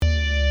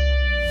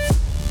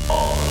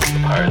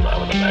Firing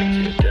line with a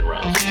magazine of 10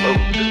 rounds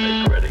loaded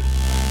and make ready.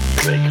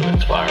 Your vehicle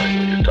is firing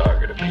with your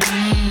target appears.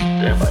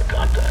 Stand by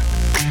contact.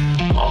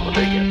 On the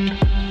big end.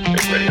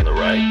 Make ready on the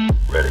right.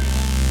 Ready.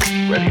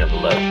 Ready on the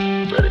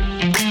left. Ready.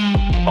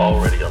 All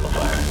ready on the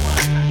firing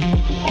line.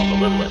 On the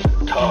little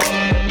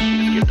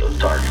end. Get those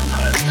targets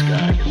high in the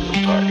sky. Get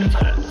those targets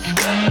high in the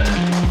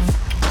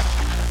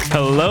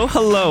sky.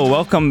 Hello.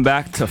 Welcome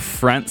back to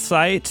Front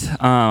Sight.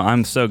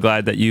 I'm so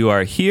glad that you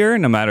are here,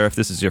 no matter if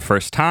this is your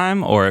first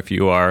time or if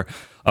you are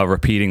a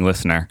repeating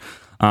listener.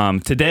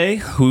 Today,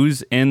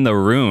 who's in the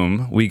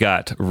room? We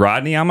got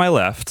Rodney on my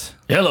left.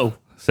 Hello.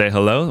 Say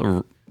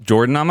hello.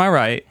 Jordan on my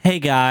right. Hey,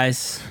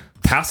 guys.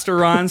 Pastor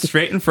Ron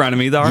straight in front of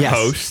me, our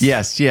host.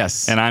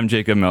 Yes. And I'm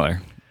Jacob Miller.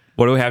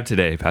 What do we have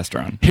today, Pastor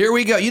Ron? Here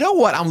we go. You know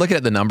what? I'm looking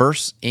at the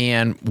numbers,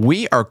 and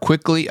we are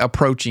quickly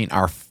approaching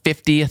our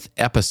 50th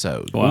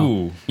episode. Wow.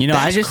 Ooh. You know,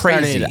 That's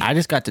crazy. I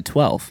just got to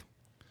 12.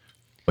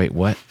 Wait,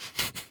 what?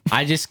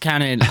 I just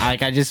counted, I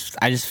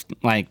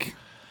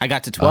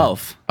got to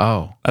 12.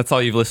 Oh. That's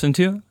all you've listened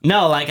to?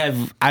 No,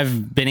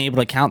 I've been able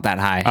to count that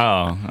high.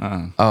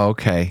 Oh,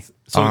 okay.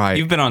 So all right.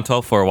 You've been on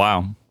 12 for a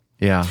while.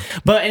 Yeah.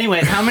 But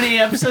anyways, how many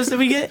episodes did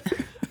we get?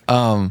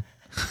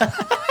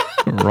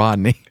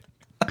 Rodney,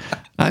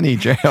 I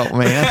need your help,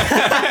 man.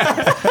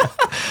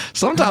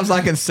 Sometimes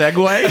I can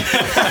segue.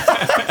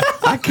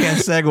 I can't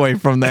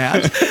segue from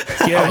that.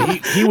 Yeah,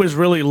 he was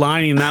really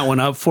lining that one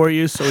up for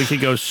you so he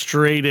could go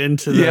straight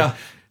into the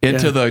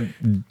the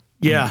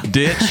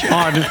ditch.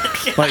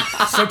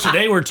 So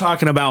today we're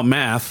talking about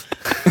math.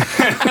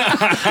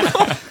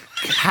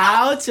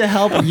 How to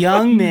help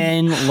young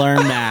men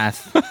learn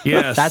math.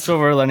 Yes. That's what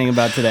we're learning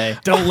about today.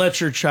 Don't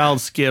let your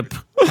child skip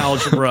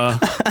algebra.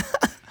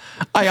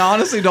 I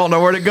honestly don't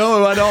know where to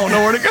go. I don't know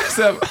where to go.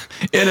 Except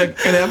in an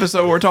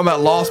episode where we're talking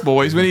about Lost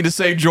Boys, we need to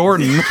save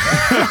Jordan.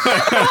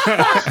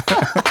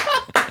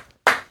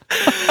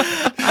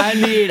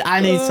 I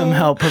need some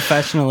help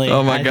professionally.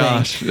 Oh my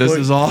gosh, this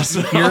is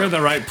awesome. You're in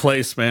the right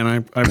place,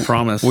 man. I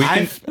promise.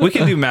 We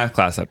can do math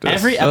class after this.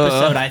 Every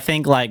episode, I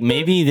think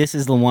maybe this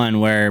is the one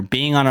where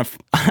being on a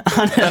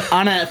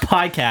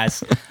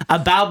podcast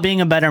about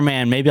being a better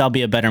man, maybe I'll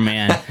be a better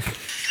man.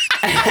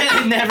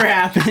 It never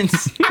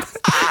happens.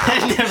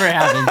 It never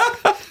happens.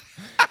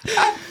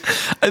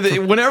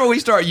 Whenever we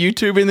start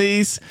YouTubing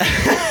these,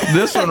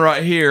 this one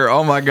right here,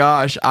 oh my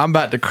gosh, I'm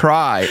about to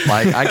cry.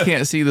 Like, I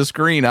can't see the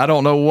screen. I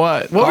don't know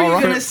what. What were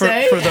you going to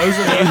say? For those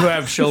of you who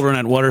have children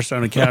at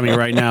Waterstone Academy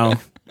right now,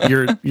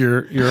 your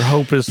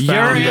hope is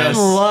found. You're in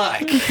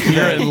luck.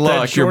 You're in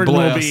luck. Jordan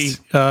You're will be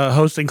blessed.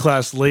 hosting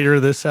class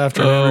later this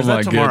afternoon. Oh, Or is that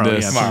my tomorrow?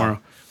 goodness. Yeah,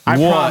 tomorrow. I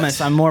What?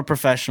 promise I'm more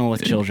professional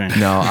with children.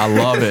 No, I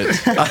love it.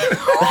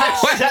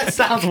 That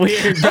sounds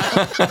weird.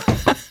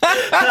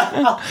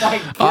 Oh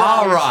my God.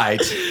 All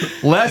right.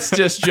 Let's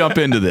just jump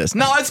into this.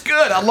 No, it's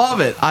good. I love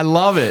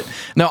it.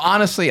 No,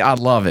 honestly, I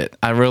love it.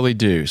 I really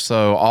do.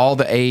 So all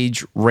the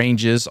age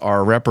ranges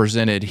are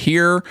represented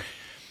here.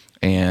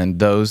 And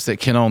those that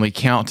can only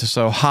count to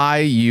so high,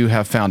 you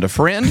have found a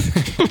friend.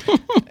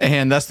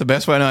 And that's the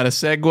best way I know how to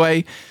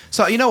segue.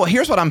 So, you know what?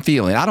 Here's what I'm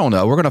feeling. I don't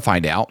know. We're going to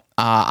find out.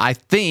 I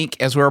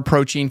think as we're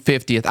approaching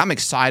 50th, I'm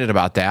excited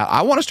about that.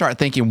 I want to start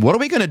thinking, what are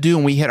we going to do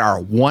when we hit our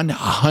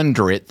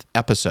 100th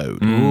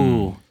episode?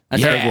 Ooh,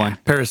 that's a big one.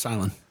 Paris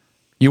Island.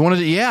 You wanted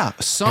to,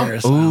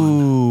 Paris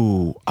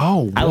ooh.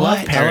 Oh, I love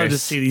I Paris. love to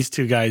see these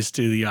two guys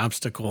do the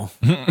obstacle.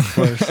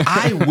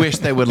 I wish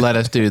they would let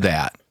us do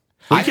that.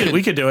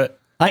 We could do it.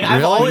 Like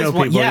I've Really? always You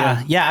know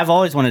people, I've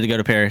always wanted to go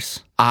to Paris.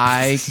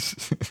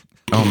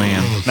 Oh,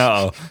 man.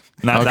 No,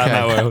 not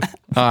that way.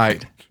 All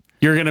right.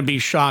 You're going to be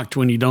shocked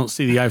when you don't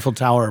see the Eiffel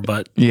Tower,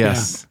 but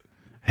Yes.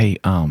 Hey,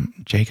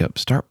 Jacob,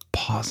 start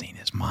pausing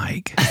his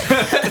mic.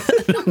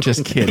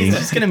 Just kidding. He's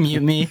just gonna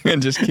mute me.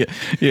 Just kidding.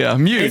 Yeah,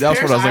 mute. Is That's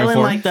Paris what I was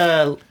Island looking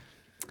for.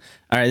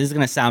 All right, this is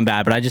gonna sound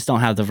bad, but I just don't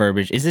have the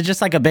verbiage. Is it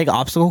just like a big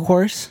obstacle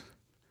course?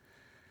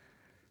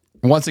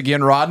 Once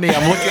again, Rodney,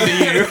 I'm looking to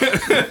you.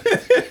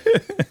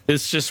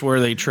 it's just where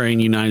they train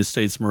United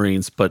States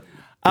Marines. But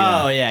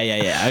Oh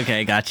yeah.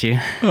 Okay, got you.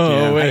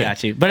 Oh, I wait.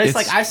 got you. But it's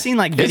like I've seen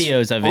like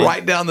videos of it.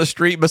 Right down the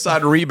street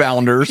beside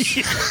Rebounders.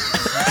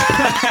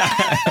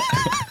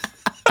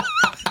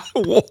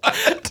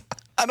 What?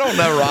 I don't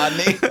know,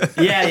 Rodney.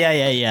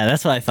 Yeah.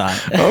 That's what I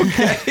thought.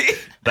 Okay.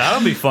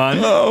 That'll be fun.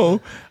 Oh.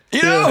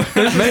 You know,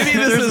 maybe this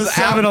there's is a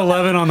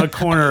 7-Eleven on the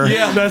corner.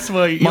 Yeah. That's why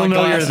My you'll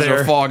know you're glasses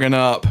there. are fogging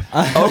up.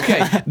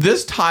 Okay,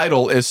 this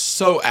title is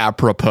so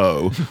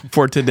apropos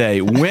for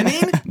today.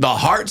 Winning the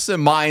hearts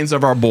and minds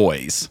of our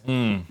boys.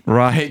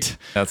 Right?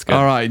 That's good.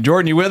 All right,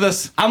 Jordan, you with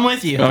us? I'm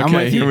with you. Okay, I'm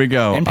with you. here we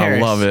go. In I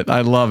Paris.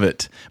 love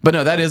it. But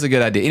no, that is a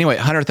good idea. Anyway,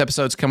 100th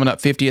episode's coming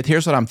up, 50th.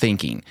 Here's what I'm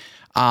thinking.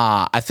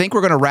 I think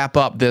we're going to wrap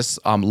up this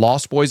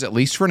Lost Boys, at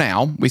least for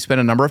now. We spent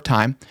a number of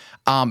time.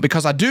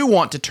 Because I do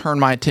want to turn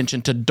my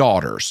attention to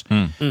daughters.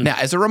 Now,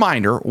 as a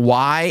reminder,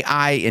 why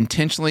I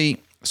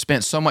intentionally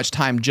spent so much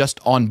time just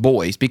on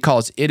boys,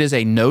 because it is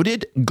a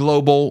noted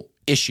global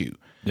issue.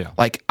 Yeah.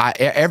 Like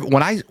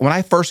when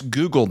I first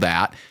Googled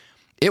that,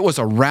 it was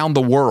around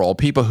the world.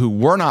 People who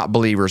were not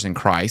believers in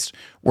Christ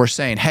were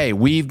saying, hey,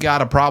 we've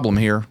got a problem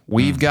here.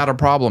 We've got a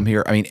problem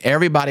here. I mean,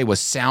 everybody was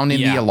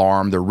sounding the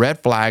alarm. The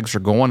red flags are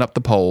going up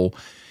the pole.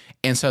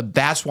 And so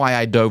that's why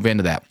I dove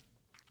into that.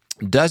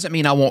 Doesn't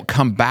mean I won't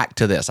come back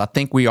to this. I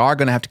think we are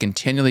going to have to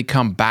continually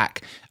come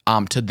back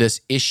to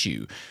this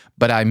issue.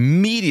 But I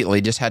immediately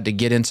just had to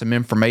get in some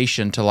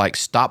information to like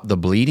stop the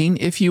bleeding,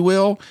 if you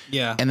will.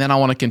 Yeah. And then I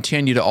want to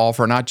continue to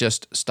offer not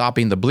just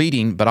stopping the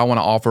bleeding, but I want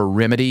to offer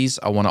remedies.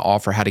 I want to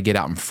offer how to get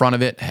out in front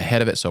of it,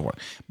 ahead of it, so forth.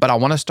 But I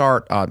want to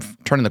start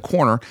turning the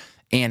corner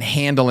and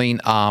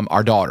handling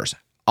our daughters.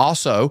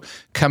 Also,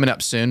 coming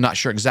up soon, not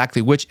sure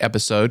exactly which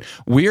episode,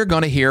 we're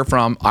going to hear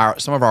from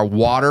some of our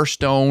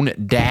Waterstone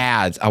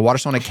dads, our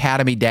Waterstone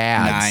Academy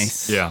dads.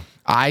 Nice. Yeah.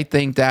 I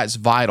think that's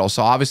vital.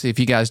 So obviously, if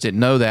you guys didn't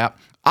know that,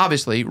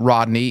 obviously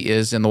Rodney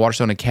is in the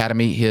Waterstone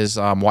Academy. His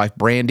wife,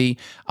 Brandy,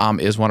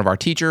 is one of our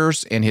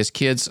teachers, and his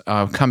kids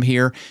come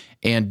here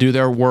and do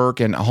their work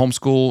and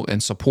homeschool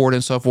and support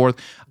and so forth.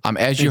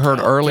 As you heard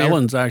earlier,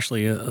 Kellen's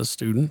actually a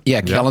student.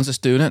 yeah, Kellen's a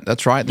student.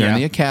 That's right. They're in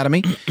the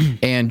academy.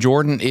 And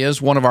Jordan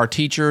is one of our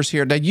teachers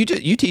here. Now, you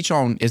teach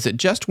on, is it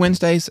just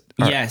Wednesdays?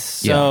 Yes.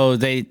 So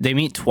they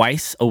meet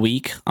twice a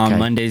week on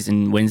Mondays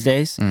and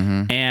Wednesdays.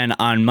 And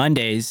on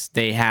Mondays,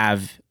 they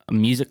have a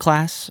music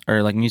class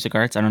or like music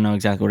arts. I don't know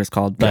exactly what it's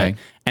called. But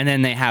and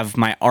then they have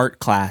my art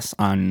class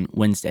on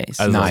Wednesdays.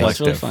 As an So it's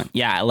really elective. fun.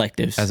 Yeah,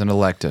 electives. As an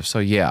elective. So,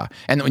 yeah.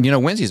 And,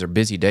 Wednesdays are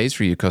busy days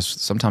for you because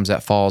sometimes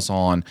that falls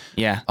on,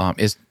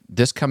 is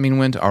this coming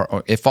Wednesday,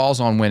 or it falls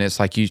on when it's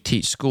like you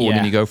teach school and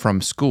then you go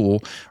from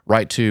school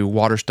right to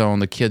Waterstone,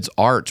 the kids'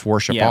 arts,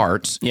 worship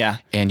arts. Yeah.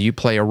 And you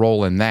play a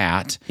role in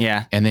that.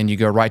 Yeah. And then you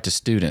go right to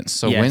students.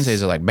 So Yes.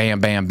 Wednesdays are like bam,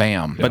 bam,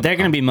 bam. But they're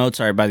going to be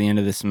Mozart by the end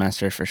of the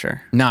semester for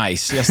sure.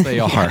 Nice. Yes, they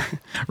are.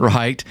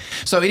 Right.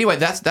 So anyway,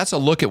 that's a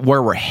look at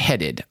where we're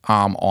headed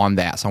on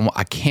that. So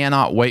I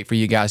cannot wait for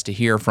you guys to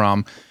hear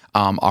from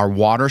our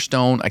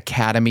Waterstone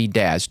Academy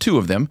dads, 2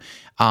 of them.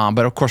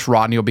 But of course,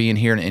 Rodney will be in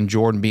here, and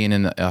Jordan being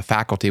in the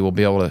faculty will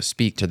be able to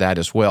speak to that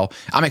as well.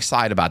 I'm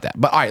excited about that.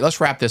 But all right, let's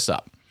wrap this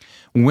up.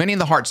 Winning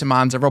the hearts and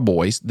minds of our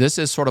boys. This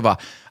is sort of a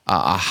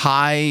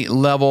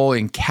high-level,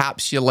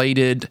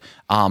 encapsulated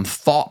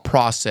thought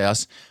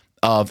process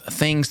of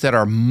things that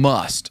are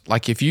must.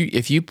 Like if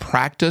you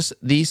practice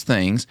these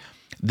things,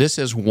 this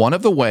is one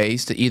of the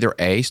ways to either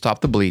A,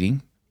 stop the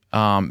bleeding,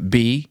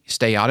 B,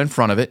 stay out in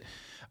front of it.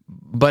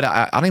 But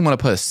I don't even want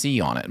to put a C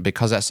on it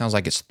because that sounds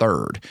like it's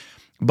third.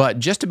 But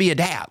just to be a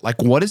dad,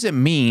 like what does it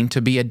mean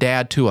to be a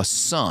dad to a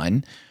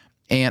son?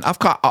 And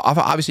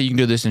obviously you can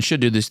do this and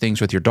should do these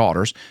things with your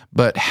daughters,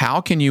 but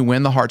how can you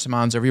win the hearts and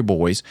minds of your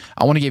boys?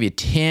 I want to give you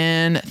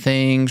 10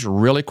 things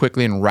really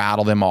quickly and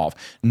rattle them off.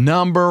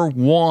 Number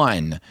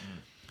 1,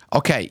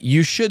 okay,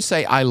 you should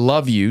say I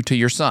love you to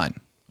your son.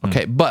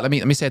 Okay, but let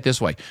me say it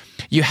this way.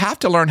 You have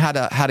to learn how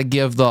to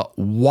give the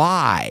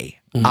why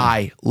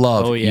I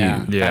love Oh,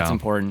 yeah. you. That's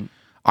important.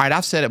 All right,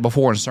 I've said it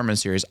before in sermon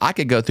series. I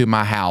could go through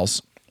my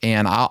house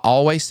and I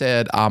always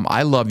said,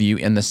 I love you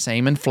in the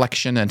same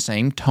inflection and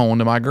same tone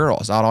to my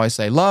girls. I'd always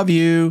say, love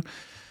you.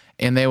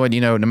 And they would,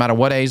 no matter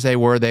what age they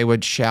were, they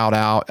would shout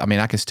out. I mean,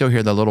 I could still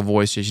hear the little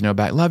voices,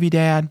 back, love you,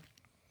 Dad.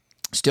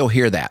 Still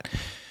hear that.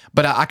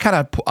 But I kind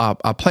of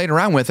I played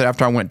around with it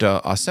after I went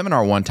to a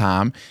seminar one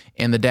time,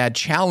 and the dad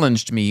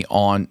challenged me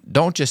on,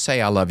 don't just say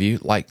I love you,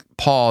 like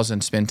pause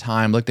and spend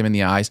time, look them in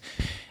the eyes.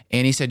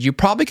 And he said, you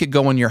probably could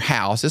go in your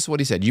house. This is what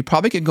he said. You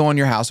probably could go in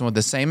your house and with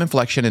the same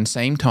inflection and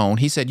same tone.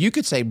 He said, you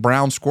could say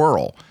brown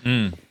squirrel.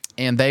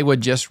 And they would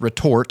just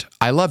retort,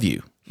 I love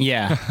you.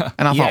 Yeah.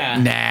 And I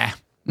thought,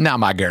 not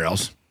my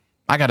girls.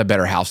 I got a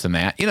better house than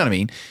that. You know what I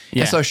mean?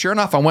 Yeah. And so sure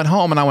enough, I went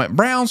home and I went,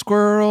 brown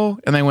squirrel.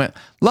 And they went,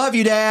 love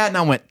you, Dad. And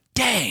I went,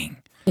 dang.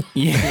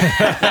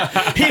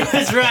 Yeah. He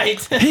was right.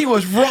 He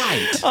was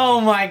right. Oh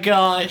my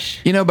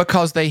gosh.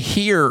 Because they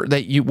hear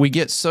that we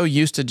get so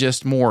used to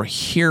just more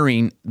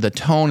hearing the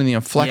tone and the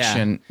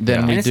inflection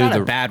than we and it's do not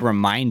a bad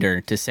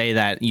reminder to say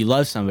that you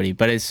love somebody,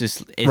 but it's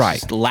just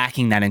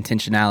lacking that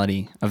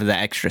intentionality of the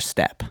extra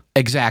step.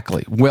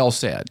 Exactly. Well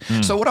said.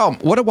 So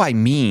what do I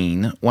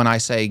mean when I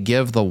say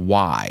give the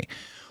why?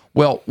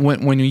 Well,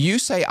 when you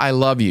say I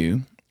love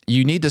you,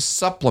 you need to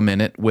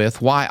supplement it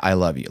with why I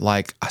love you.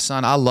 Like,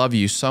 son, I love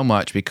you so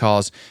much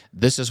because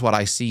this is what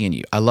I see in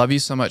you. I love you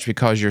so much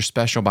because you're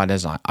special by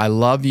design. I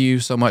love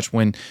you so much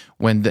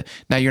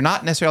now you're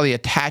not necessarily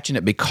attaching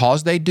it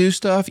because they do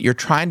stuff. You're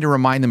trying to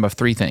remind them of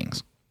 3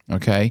 things.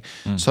 Okay.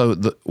 So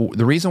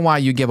the reason why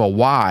you give a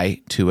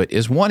why to it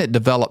is 1, it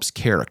develops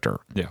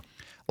character. Yeah.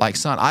 Like,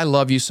 son, I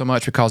love you so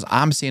much because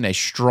I'm seeing a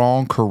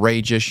strong,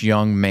 courageous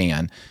young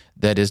man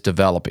that is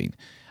developing.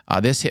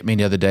 This hit me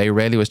the other day.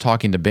 Rayleigh was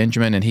talking to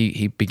Benjamin, and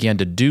he began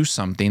to do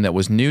something that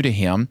was new to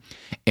him.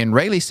 And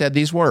Rayleigh said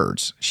these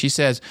words. She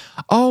says,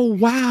 oh,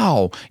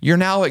 wow, you're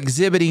now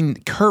exhibiting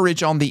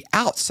courage on the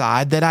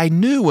outside that I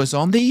knew was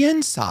on the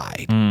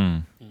inside.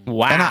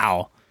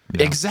 Wow.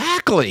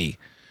 Exactly.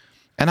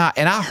 And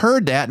I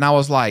heard that, and I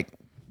was like,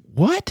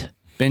 what?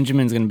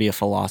 Benjamin's going to be a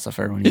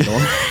philosopher when he's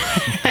old.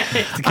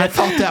 I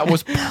thought that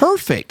was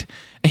perfect.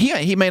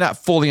 He may not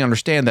fully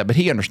understand that, but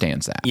he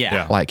understands that.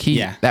 Yeah. Like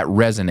that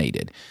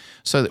resonated.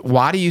 So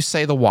why do you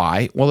say the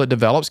why? Well, it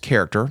develops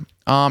character.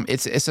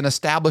 It's an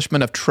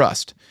establishment of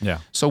trust. Yeah.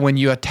 So when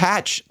you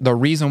attach the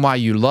reason why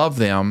you love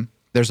them,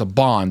 there's a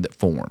bond that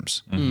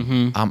forms.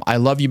 I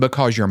love you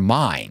because you're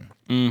mine.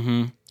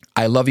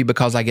 I love you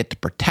because I get to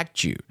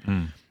protect you.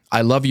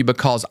 I love you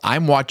because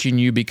I'm watching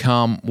you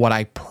become what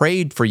I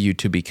prayed for you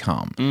to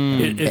become.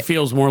 It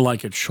feels more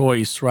like a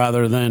choice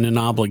rather than an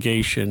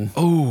obligation.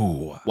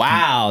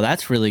 Wow,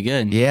 that's really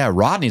good. Yeah,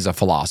 Rodney's a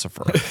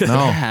philosopher.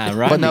 No,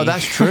 Yeah, but no, Rodney.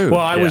 that's true. Well,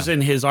 I was in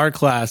his art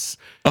class,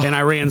 and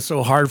I ran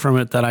so hard from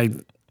it that I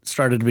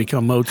started to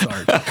become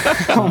Mozart.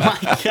 Oh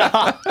my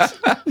God.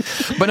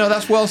 But no,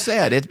 that's well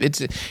said.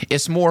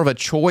 It's more of a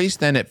choice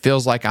than it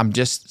feels like I'm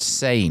just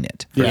saying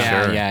it.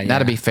 Yeah. Now,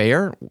 to be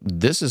fair,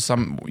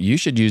 you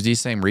should use these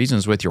same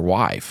reasons with your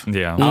wife.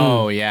 Yeah.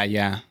 Oh,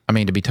 yeah. I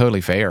mean, to be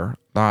totally fair,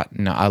 not,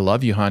 no, I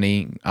love you,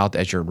 honey, out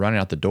as you're running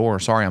out the door.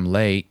 Sorry, I'm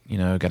late.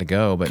 Got to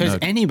go. But Because no,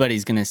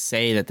 anybody's going to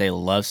say that they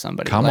love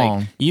somebody. Come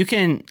on. You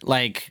can,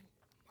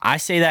 I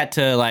say that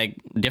to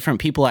different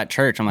people at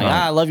church. I'm like,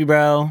 I love you,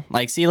 bro.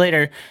 See you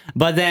later.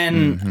 But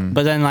then,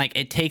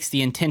 it takes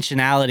the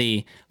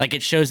intentionality.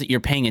 It shows that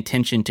you're paying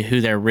attention to who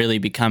they're really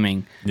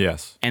becoming,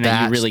 Yes. and that you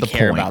that's really the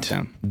care point. about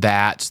them.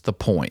 That's the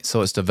point.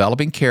 So it's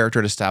developing character.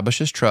 It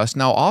establishes trust.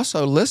 Now,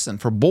 also, listen,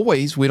 for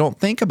boys, we don't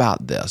think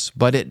about this,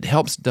 but it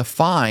helps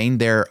define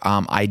their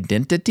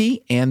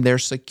identity and their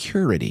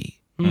security.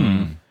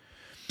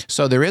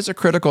 So there is a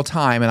critical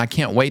time, and I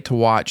can't wait to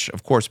watch,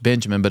 of course,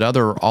 Benjamin, but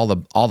all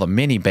the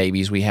mini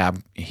babies we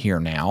have here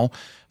now.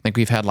 I think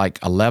we've had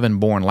 11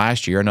 born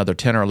last year, another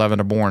 10 or 11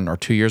 are born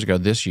 2 years ago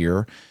this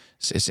year.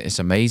 It's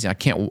amazing. I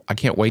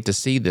can't wait to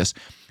see this.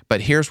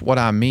 But here's what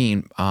I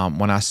mean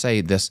when I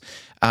say this.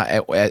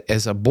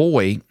 As a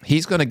boy,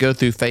 he's going to go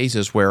through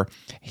phases where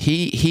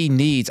he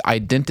needs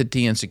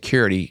identity and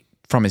security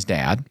from his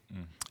dad,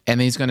 and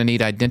then he's going to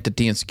need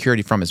identity and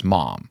security from his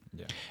mom.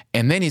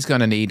 And then he's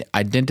going to need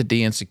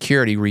identity and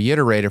security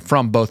reiterated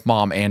from both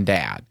mom and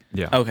dad.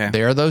 Yeah. Okay.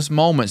 There are those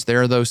moments,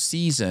 there are those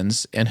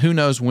seasons, and who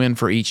knows when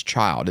for each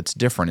child. It's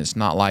different. It's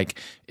not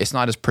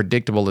as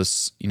predictable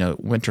as,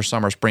 winter,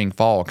 summer, spring,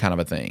 fall kind of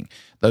a thing.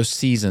 Those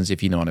seasons,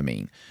 if you know what I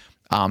mean.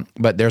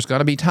 But there's going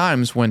to be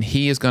times when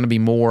he is going to be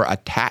more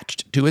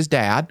attached to his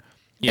dad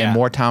and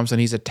more times when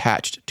he's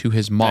attached to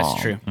his mom.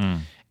 That's true.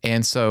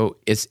 And so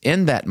it's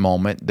in that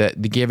moment that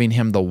giving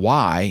him the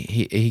why,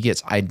 he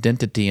gets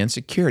identity and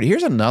security.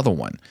 Here's another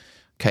one.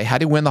 Okay, how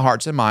do you win the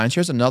hearts and minds?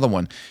 Here's another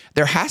one.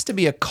 There has to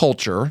be a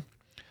culture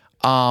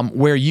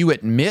where you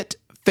admit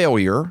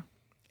failure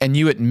and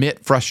you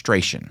admit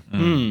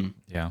frustration.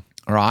 Yeah.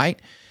 All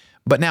right?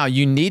 But now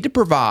you need to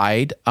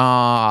provide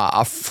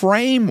a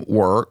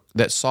framework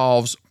that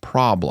solves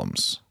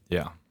problems.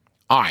 Yeah.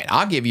 All right,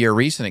 I'll give you a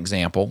recent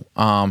example.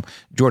 Jordan,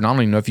 I don't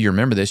even know if you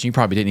remember this. You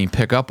probably didn't even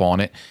pick up on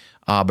it.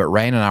 But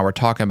Raina and I were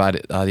talking about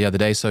it the other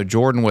day. So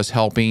Jordan was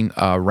helping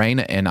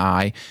Raina and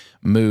I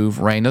move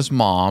Raina's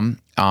mom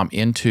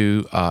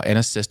into an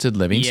assisted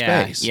living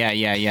space.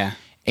 Yeah.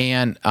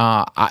 And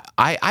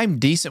I'm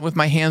decent with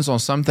my hands on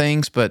some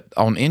things, but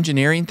on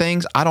engineering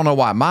things, I don't know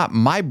why.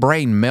 My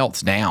brain melts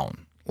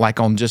down,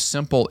 on just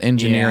simple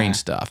engineering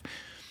stuff.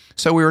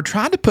 So we were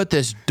trying to put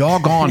this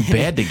doggone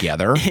bed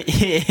together,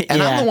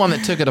 and I'm the one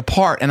that took it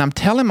apart. And I'm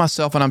telling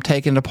myself when I'm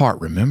taking it apart,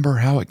 remember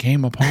how it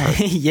came apart?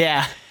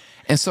 Yeah.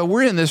 And so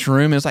we're in this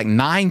room. It's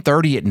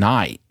 9:30 at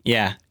night.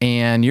 Yeah.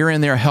 And you're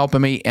in there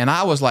helping me. And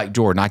I was like,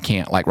 Jordan, I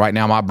can't. Right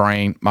now, my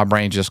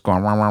brain's just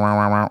going, wah, wah, wah,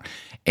 wah, wah.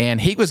 And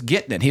he was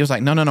getting it. He was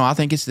like, no, I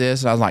think it's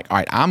this. And I was like, all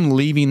right, I'm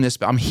leaving this.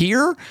 I'm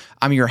here.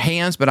 I'm your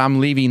hands, but I'm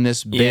leaving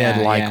this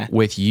bed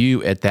with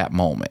you at that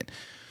moment.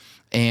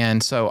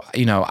 And so,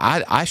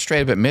 I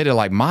straight up admitted,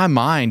 my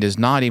mind is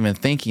not even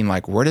thinking,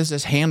 where does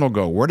this handle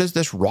go? Where does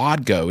this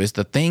rod go? Is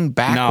the thing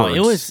backwards?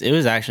 No, it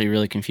was actually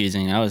really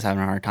confusing. I was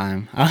having a hard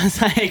time. I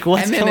was like,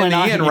 what's going on? And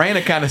then in the end,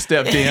 Raina kind of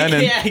stepped in.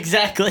 And, yeah,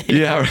 exactly.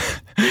 Yeah.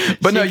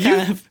 But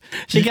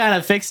she kind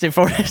of fixed it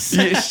for us.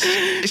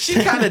 she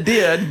kind of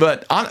did,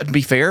 but to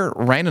be fair,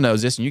 Raina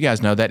knows this, and you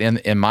guys know that.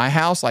 In my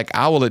house,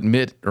 I will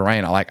admit,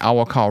 Raina, I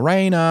will call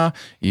Raina,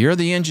 you're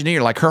the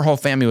engineer. Her whole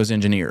family was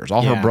engineers.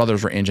 All her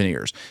brothers were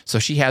engineers.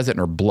 So she has it in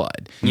her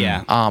blood.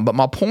 Yeah. But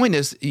my point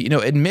is,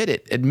 admit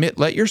it.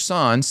 Let your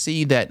son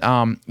see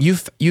that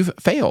you've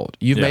failed.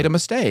 You've made a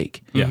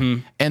mistake. Yeah.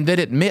 Mm-hmm. And then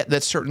admit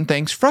that certain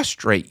things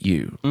frustrate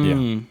you.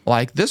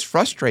 Yeah. This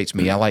frustrates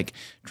me. I like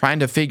trying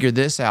to figure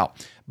this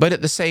out. But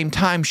at the same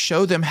time,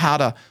 show them how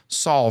to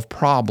solve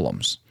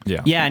problems.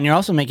 Yeah. Yeah, and you're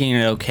also making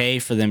it okay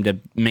for them to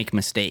make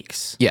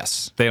mistakes.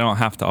 Yes. They don't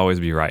have to always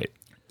be right.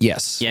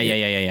 Yes.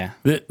 Yeah.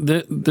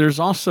 There's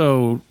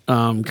also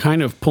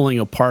kind of pulling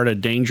apart a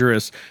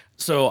dangerous.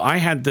 So I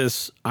had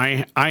this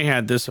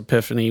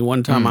epiphany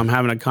one time. I'm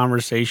having a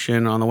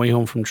conversation on the way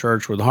home from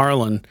church with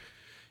Harlan,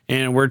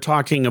 and we're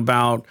talking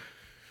about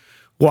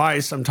why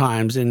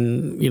sometimes,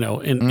 and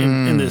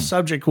the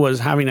subject was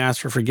having to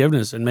ask for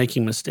forgiveness and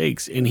making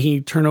mistakes. And he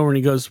turned over and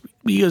he goes,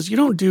 you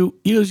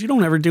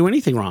don't ever do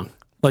anything wrong.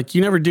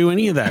 You never do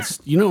any of that.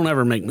 You don't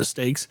ever make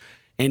mistakes.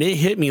 And it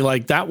hit me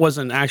like that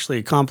wasn't actually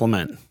a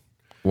compliment,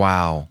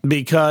 Wow.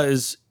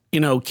 because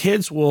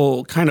kids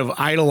will kind of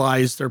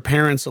idolize their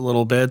parents a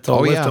little bit.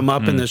 They'll lift them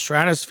up in the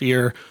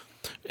stratosphere.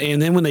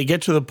 And then when they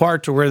get to the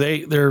part to where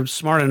they're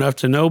smart enough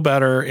to know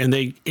better, and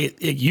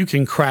you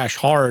can crash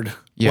hard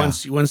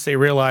once they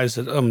realize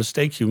that a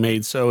mistake you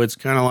made. So it's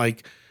kind of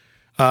like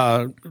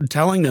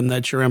telling them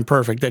that you're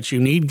imperfect, that you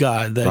need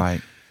God,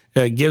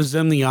 that gives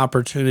them the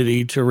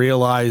opportunity to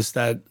realize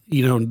that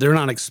they're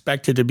not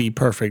expected to be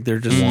perfect. They're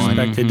just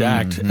expected to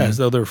act as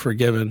though they're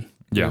forgiven.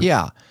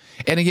 Yeah.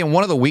 And again,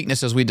 one of the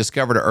weaknesses we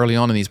discovered early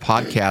on in these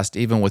podcasts,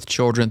 even with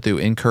children through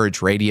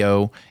Encourage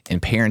Radio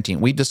and parenting,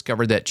 we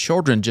discovered that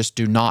children just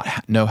do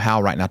not know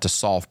how right now to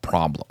solve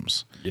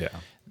problems. Yeah.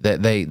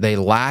 That they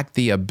lack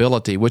the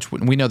ability, which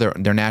we know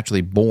they're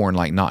naturally born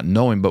like not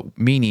knowing, but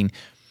meaning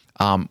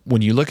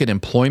when you look at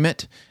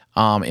employment,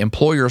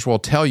 employers will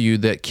tell you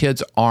that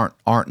kids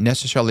aren't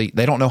necessarily,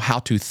 they don't know how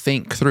to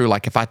think through.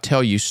 Like if I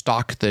tell you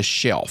stock this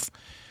shelf,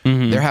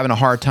 they're having a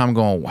hard time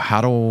going, how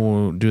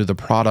do the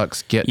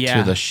products get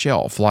to the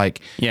shelf?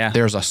 Like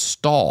there's a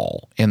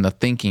stall in the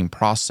thinking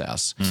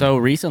process. So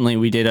recently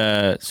we did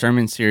a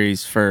sermon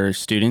series for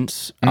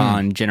students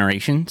on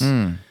generations.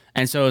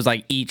 And so it was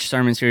like each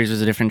sermon series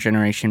was a different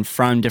generation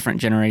from different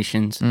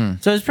generations. So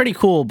it was pretty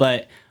cool.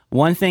 But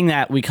one thing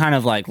that we kind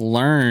of like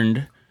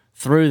learned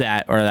through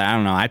that, or that, I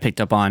don't know, I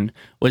picked up on,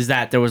 was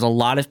that there was a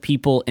lot of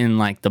people in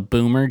like the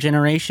boomer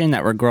generation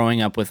that were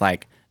growing up with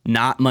like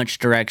not much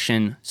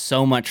direction,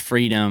 so much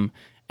freedom,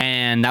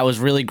 and that was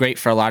really great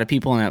for a lot of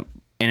people, and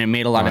it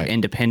made a lot of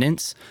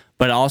independence.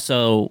 But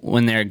also,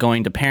 when they're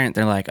going to parent,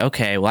 they're like,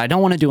 okay, well, I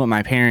don't want to do what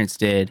my parents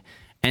did,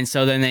 and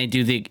so then they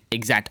do the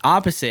exact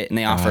opposite, and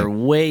they offer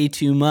way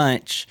too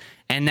much,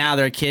 and now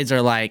their kids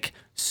are like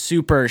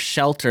super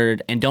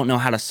sheltered and don't know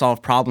how to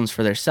solve problems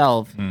for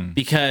themselves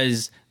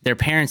because their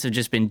parents have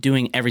just been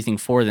doing everything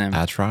for them.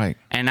 That's right.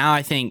 And now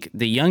I think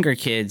the younger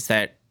kids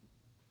that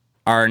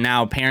are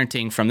now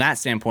parenting from that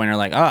standpoint are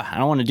like, oh, I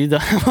don't want to do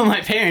what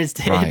my parents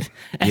did. Right.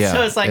 And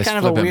so it's like kind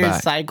of a weird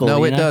cycle.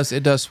 No, it does.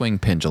 It does swing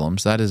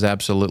pendulums. That is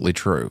absolutely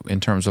true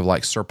in terms of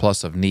like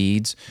surplus of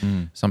needs.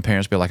 Some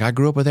parents be like, I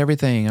grew up with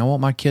everything. I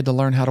want my kid to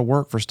learn how to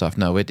work for stuff.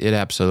 No, it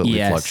absolutely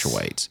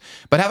fluctuates.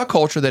 But have a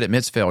culture that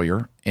admits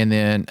failure, and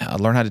then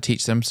learn how to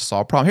teach them to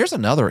solve problems.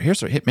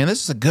 Here's a hit, man.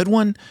 This is a good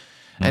one.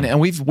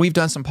 And we've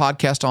done some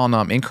podcasts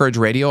on Encourage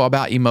Radio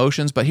about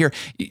emotions. But here,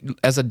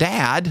 as a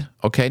dad,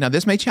 okay, now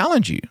this may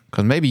challenge you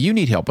because maybe you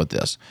need help with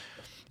this.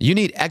 You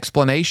need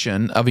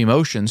explanation of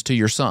emotions to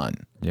your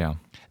son. Yeah.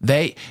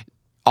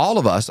 All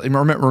of us, and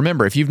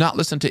remember, if you've not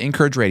listened to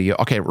Encourage Radio,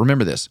 okay,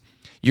 remember this.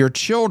 Your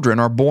children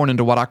are born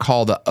into what I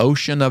call the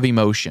ocean of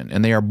emotion,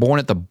 and they are born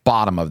at the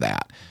bottom of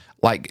that.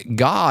 Like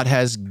God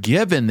has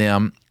given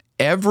them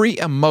every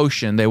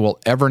emotion they will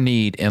ever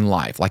need in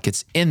life. Like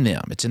it's in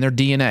them. It's in their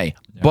DNA.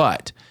 Yeah.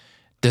 But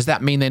does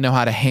that mean they know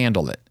how to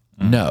handle it?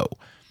 No.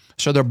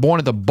 So they're born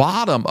at the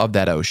bottom of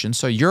that ocean.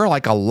 So you're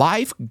like a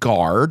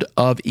lifeguard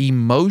of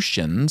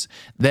emotions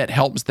that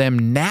helps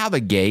them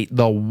navigate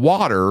the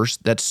waters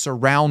that's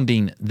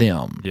surrounding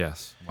them.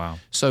 Yes. Wow.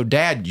 So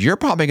Dad, you're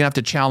probably going to have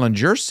to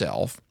challenge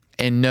yourself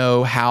and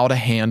know how to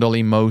handle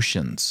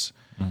emotions.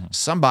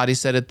 Somebody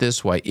said it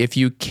this way: if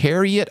you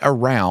carry it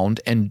around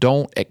and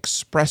don't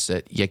express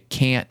it, you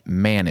can't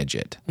manage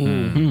it.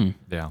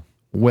 Yeah.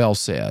 Well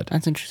said.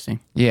 That's interesting.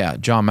 Yeah.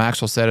 John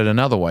Maxwell said it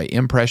another way: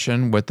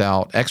 impression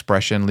without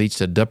expression leads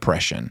to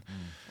depression.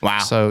 Wow.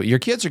 So your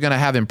kids are going to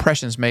have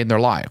impressions made in their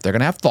life. They're going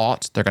to have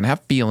thoughts. They're going to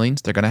have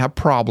feelings. They're going to have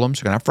problems.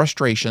 They're going to have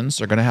frustrations.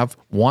 They're going to have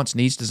wants,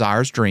 needs,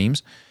 desires,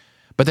 dreams.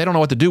 But they don't know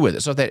what to do with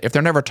it. So if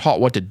they're never taught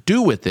what to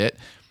do with it,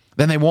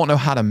 then they won't know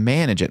how to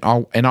manage it.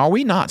 Are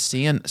we not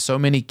seeing so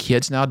many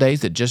kids nowadays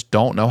that just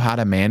don't know how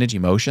to manage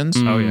emotions?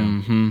 Oh,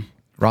 yeah.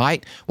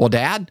 Right? Well,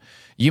 Dad,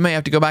 you may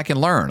have to go back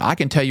and learn. I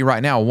can tell you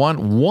right now,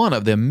 one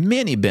of the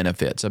many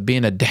benefits of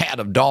being a dad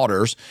of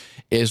daughters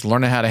is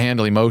learning how to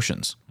handle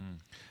emotions.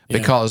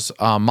 Because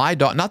my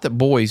daughter, not that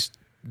boys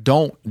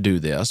don't do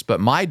this, but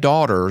my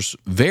daughters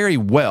very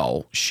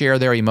well share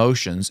their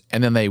emotions,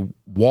 and then they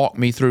walk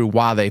me through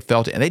why they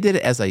felt it. And they did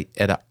it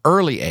at an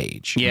early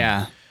age.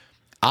 Yeah.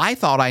 I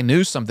thought I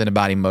knew something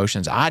about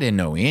emotions. I didn't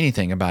know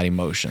anything about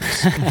emotions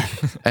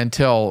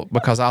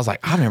because I was like,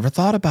 I've never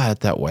thought about it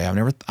that way.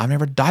 I've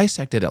never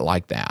dissected it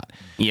like that.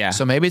 Yeah.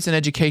 So maybe it's an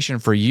education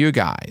for you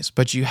guys,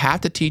 but you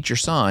have to teach your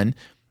son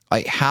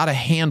like how to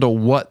handle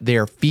what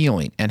they're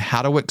feeling and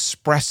how to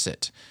express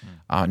it,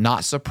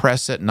 not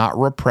suppress it, not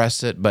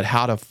repress it, but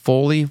how to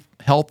fully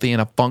healthy in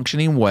a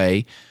functioning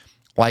way,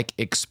 like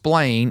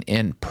explain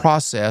and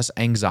process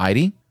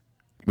anxiety.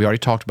 We already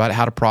talked about it,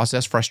 how to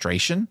process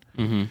frustration.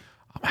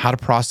 How to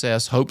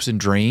process hopes and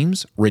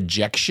dreams,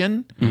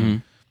 rejection.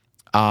 They're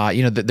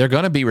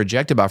going to be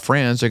rejected by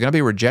friends. They're going to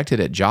be rejected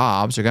at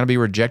jobs. They're going to be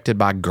rejected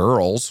by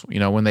girls.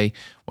 When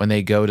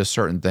they go to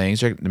certain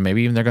things,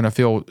 maybe even they're going to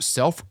feel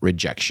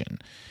self-rejection.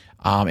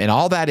 And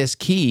all that is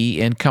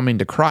key in coming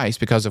to Christ,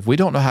 because if we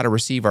don't know how to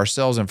receive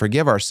ourselves and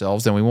forgive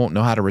ourselves, then we won't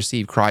know how to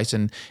receive Christ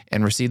and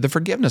receive the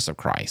forgiveness of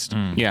Christ.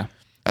 Yeah.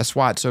 That's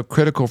why it's so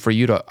critical for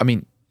you to,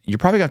 you're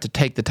probably going to have to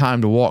take the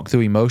time to walk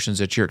through emotions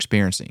that you're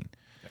experiencing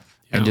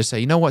and just say,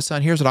 you know what,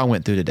 son, here's what I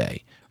went through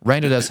today.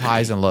 Raina does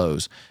highs and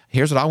lows.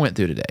 Here's what I went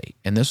through today.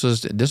 And this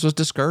was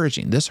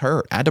discouraging. This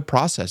hurt. I had to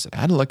process it. I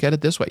had to look at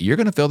it this way. You're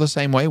going to feel the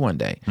same way one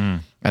day.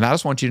 And I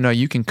just want you to know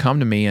you can come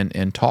to me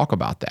and talk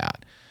about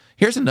that.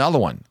 Here's another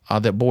one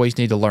that boys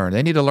need to learn.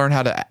 They need to learn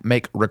how to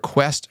make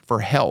requests for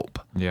help.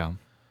 Yeah.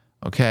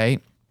 Okay.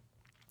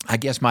 I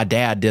guess my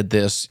dad did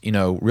this,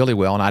 really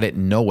well, and I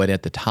didn't know it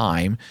at the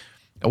time.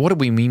 What do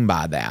we mean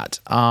by that?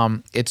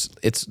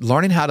 It's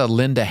learning how to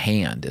lend a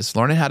hand. It's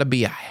learning how to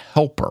be a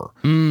helper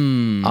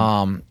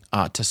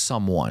to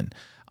someone.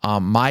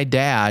 My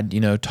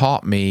dad,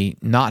 taught me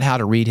not how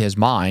to read his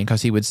mind,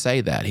 because he would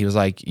say that. He was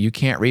like, you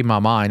can't read my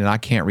mind and I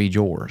can't read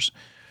yours.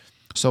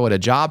 So at a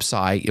job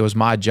site, it was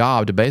my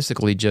job to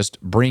basically just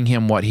bring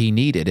him what he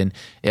needed. And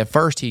at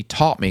first he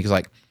taught me,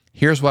 because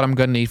here's what I'm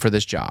going to need for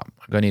this job.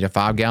 I'm going to need a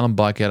 5-gallon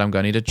bucket. I'm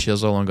going to need a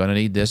chisel. I'm going to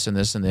need this and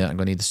this and that. I'm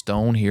going to need the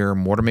stone here,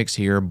 mortar mix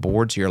here,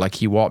 boards here. Like,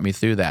 he walked me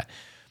through that.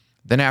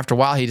 Then after a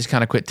while, he just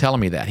kind of quit telling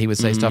me that. He would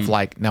say stuff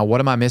like, now what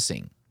am I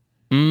missing?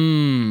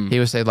 He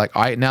would say, like,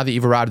 all right, now that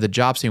you've arrived at the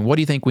job scene, what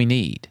do you think we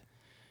need?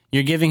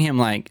 You're giving him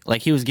like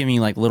he was giving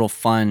you like little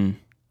fun,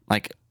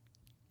 like,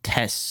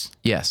 tests.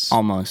 Yes.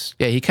 Almost.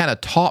 Yeah, he kind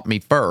of taught me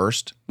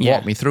first,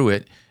 walked me through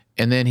it,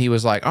 and then he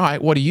was like, all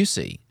right, what do you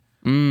see?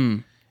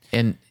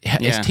 And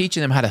it's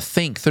teaching them how to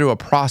think through a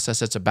process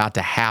that's about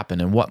to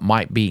happen and what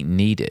might be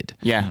needed.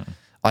 Yeah.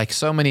 Like,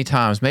 so many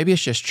times, maybe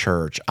it's just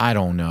church. I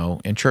don't know.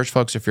 And church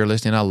folks, if you're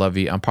listening, I love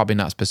you. I'm probably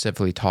not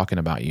specifically talking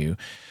about you.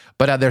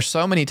 But there's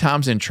so many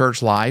times in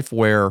church life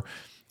where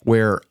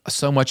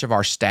so much of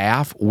our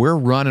staff, we're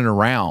running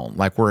around.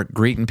 Like, we're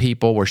greeting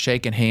people, we're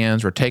shaking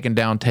hands, we're taking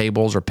down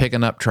tables, or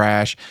picking up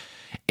trash.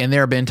 And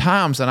there have been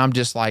times that I'm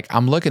just like,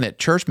 I'm looking at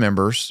church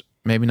members,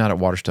 maybe not at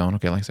Waterstone,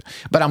 okay, like I said,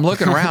 but I'm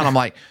looking around, I'm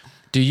like,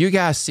 do you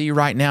guys see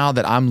right now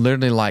that I'm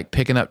literally like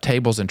picking up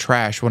tables and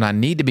trash when I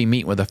need to be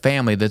meeting with a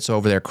family that's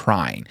over there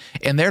crying?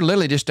 And they're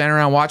literally just standing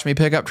around watching me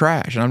pick up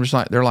trash. And I'm just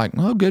like, they're like,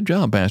 oh, good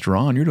job, Pastor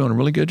Ron. You're doing a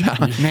really good job.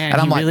 Man,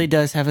 and I'm he like, really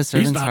does have a He's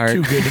servant's not heart.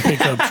 too good to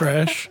pick up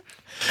trash.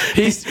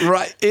 he's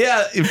right.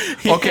 Yeah.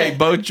 Okay.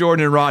 Both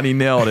Jordan and Ronnie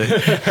nailed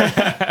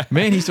it.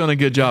 Man, he's doing a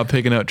good job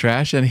picking up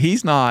trash, and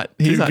he's not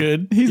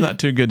good. He's not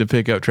too good to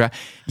pick up trash.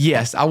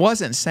 Yes, I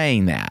wasn't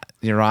saying that.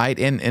 You're right.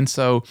 And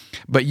so,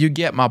 but you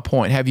get my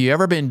point. Have you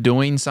ever been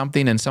doing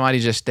something and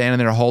somebody's just standing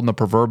there holding the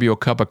proverbial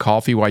cup of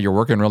coffee while you're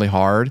working really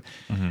hard,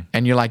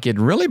 and you're like,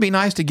 it'd really be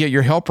nice to get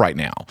your help right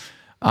now.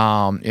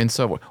 And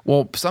so,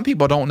 well, some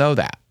people don't know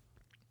that.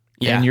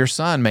 Yeah. And your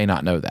son may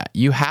not know that.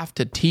 You have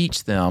to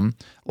teach them,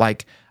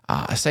 like,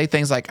 say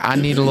things like, I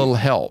need a little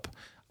help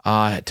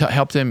to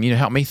help them,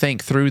 help me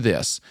think through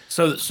this.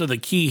 So the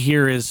key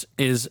here is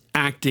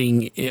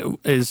acting,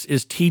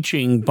 is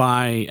teaching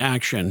by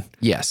action.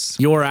 Yes.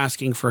 You're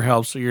asking for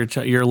help, so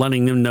you're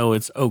letting them know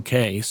it's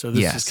okay. So this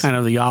Yes. is kind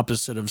of the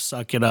opposite of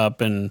suck it up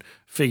and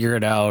figure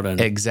it out.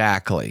 And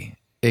Exactly.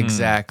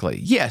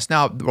 Yes.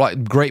 Now,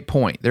 great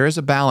point. There is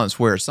a balance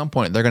where at some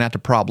point they're going to have to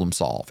problem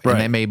solve, and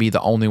they may be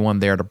the only one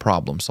there to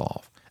problem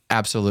solve.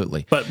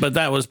 Absolutely. But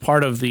that was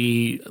part of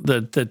the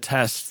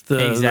test.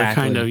 The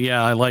kind of,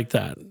 I like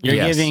that.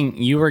 Yes.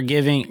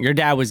 Your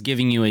dad was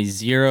giving you a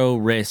zero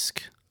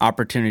risk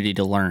opportunity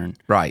to learn.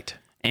 Right.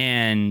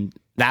 And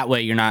that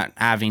way you're not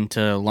having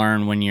to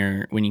learn when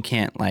you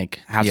can't like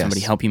have Yes.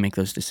 somebody help you make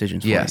those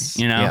decisions for Yes.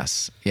 you.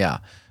 Yes. Yeah.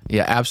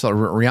 Yeah,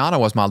 absolutely. Rihanna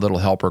was my little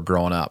helper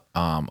growing up.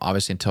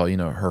 Obviously until,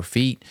 her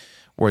feet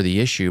were the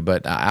issue.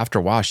 But after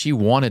a while, she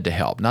wanted to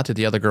help. Not that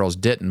the other girls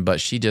didn't,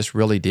 but she just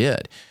really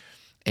did.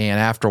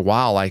 And after a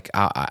while, like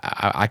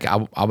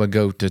I would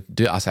go to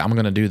do, I say, I'm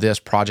going to do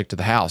this project to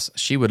the house.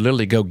 She would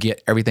literally go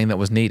get everything that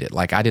was needed.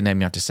 Like, I didn't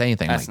even have to say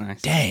anything. That's like,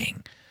 nice.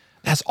 Dang,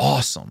 that's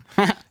awesome.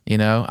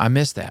 I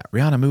missed that.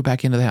 Rihanna, move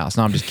back into the house.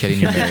 No, I'm just kidding.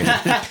 You're married.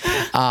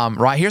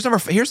 Right. Here's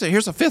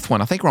a fifth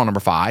one. I think we're on number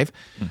 5.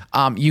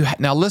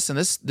 Now listen,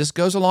 this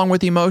goes along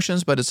with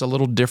emotions, but it's a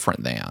little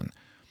different than.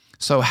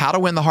 So, how to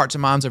win the hearts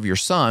and minds of your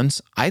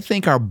sons? I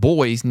think our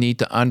boys need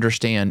to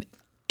understand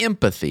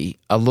empathy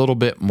a little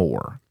bit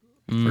more.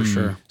 For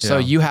sure. So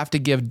you have to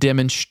give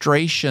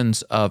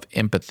demonstrations of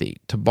empathy.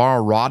 To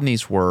borrow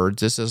Rodney's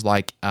words, this is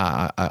like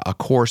a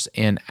course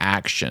in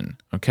action.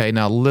 Okay,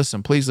 now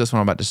listen, please listen to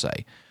what I'm about to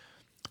say.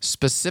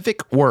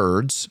 Specific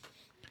words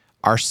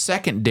are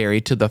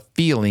secondary to the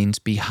feelings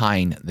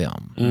behind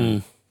them.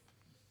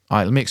 All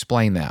right, let me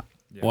explain that.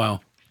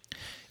 Wow.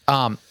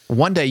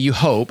 One day you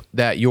hope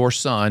that your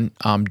son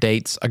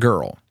dates a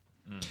girl.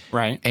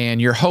 Right. And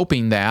you're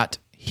hoping that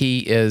he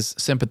is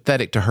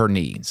sympathetic to her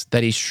needs,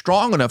 that he's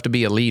strong enough to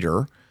be a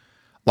leader,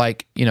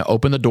 like,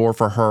 open the door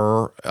for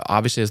her,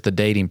 obviously as the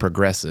dating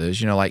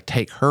progresses, like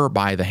take her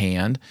by the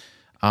hand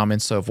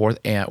and so forth,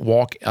 and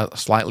walk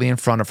slightly in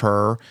front of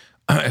her.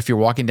 If you're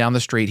walking down the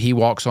street, he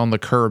walks on the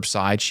curb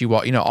side, she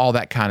walks, all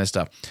that kind of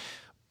stuff.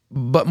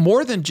 But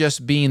more than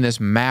just being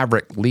this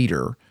maverick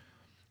leader,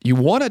 you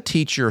want to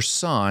teach your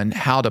son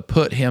how to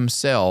put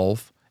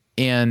himself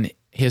in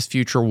his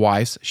future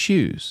wife's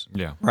shoes.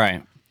 Yeah.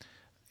 Right.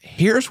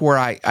 Here's where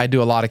I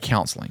do a lot of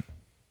counseling.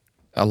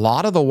 A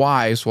lot of the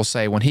wives will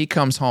say when he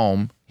comes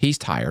home, he's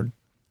tired,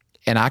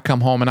 and I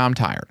come home and I'm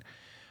tired.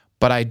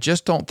 But I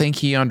just don't think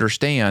he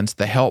understands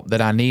the help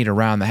that I need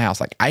around the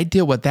house. Like, I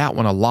deal with that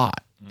one a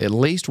lot. At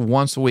least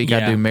once a week,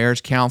 I do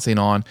marriage counseling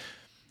on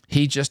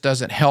he just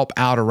doesn't help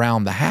out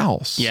around the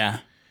house. Yeah.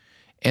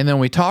 And then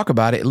we talk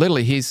about it.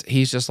 Literally, he's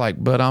just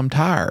like, but I'm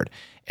tired.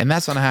 And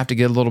that's when I have to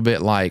get a little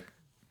bit like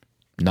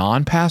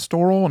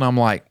non-pastoral. And I'm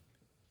like,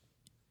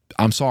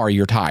 I'm sorry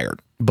you're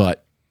tired,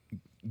 but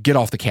get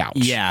off the couch.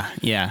 Yeah.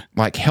 Yeah.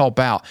 Like, help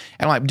out.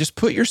 And like, just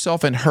put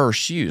yourself in her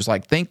shoes.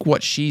 Like, think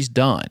what she's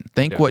done.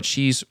 Think what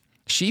she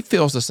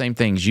feels the same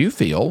things you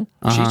feel.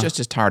 She's just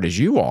as tired as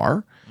you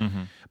are.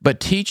 But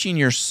teaching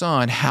your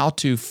son how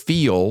to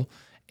feel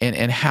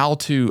and how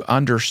to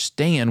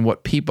understand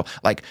what people,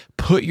 like,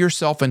 put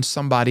yourself in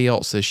somebody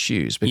else's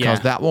shoes,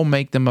 because that will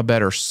make them a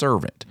better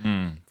servant.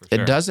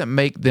 It doesn't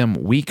make them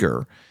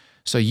weaker.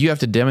 So you have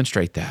to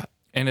demonstrate that.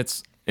 And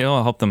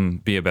it'll help them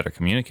be a better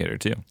communicator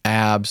too.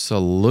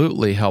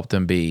 Absolutely help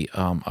them be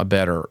a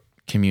better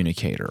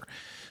communicator.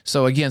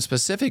 So again,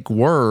 specific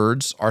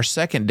words are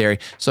secondary.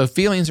 So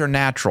feelings are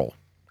natural,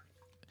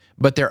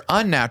 but they're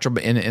unnatural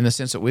in the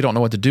sense that we don't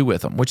know what to do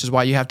with them, which is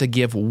why you have to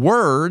give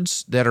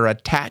words that are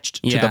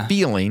attached to the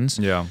feelings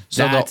so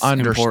they'll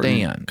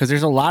understand. Because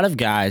there's a lot of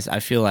guys,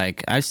 I feel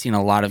like I've seen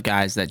a lot of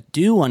guys that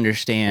do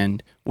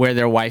understand where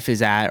their wife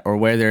is at or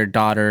where their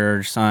daughter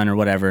or son or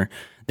whatever.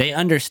 They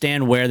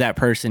understand where that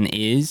person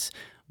is,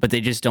 but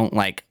they just don't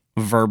like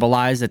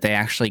verbalize that they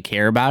actually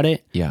care about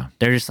it. Yeah.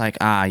 They're just like,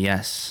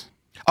 yes.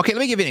 Okay, let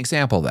me give you an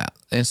example of that.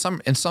 In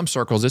some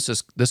circles,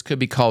 this could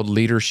be called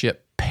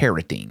leadership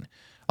parroting,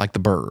 like the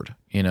bird.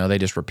 You know, they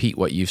just repeat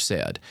what you've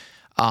said.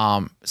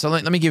 So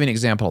let me give you an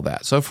example of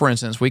that. So for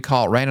instance,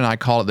 Raina and I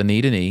call it the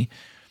knee to knee.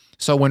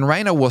 So when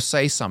Raina will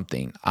say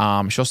something,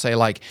 she'll say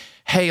like,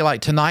 hey,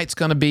 like tonight's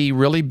going to be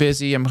really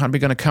busy. I'm going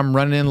to come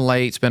running in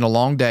late. It's been a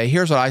long day.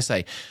 Here's what I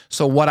say.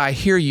 So what I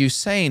hear you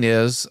saying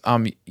is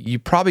you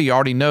probably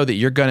already know that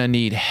you're going to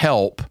need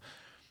help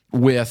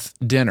with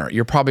dinner.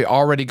 You're probably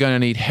already going to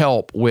need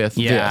help with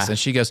this. And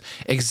she goes,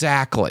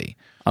 exactly.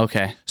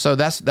 Okay. So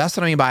that's what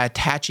I mean by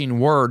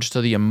attaching words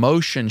to the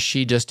emotion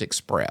she just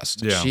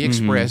expressed. Yeah. She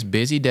expressed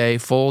busy day,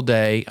 full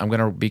day. I'm going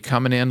to be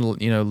coming in,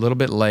 a little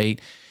bit late.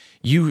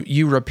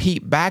 You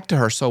repeat back to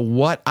her. So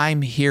what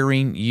I'm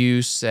hearing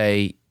you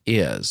say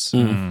is,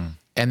 and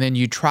then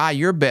you try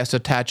your best to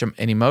attach an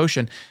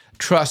emotion.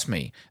 Trust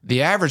me,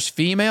 the average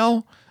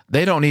female,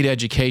 they don't need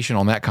education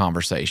on that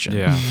conversation.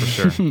 Yeah,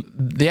 for sure.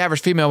 The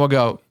average female will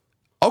go,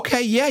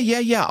 okay,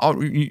 yeah. Oh,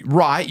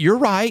 right, you're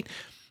right.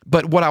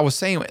 But what I was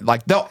saying,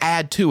 like, they'll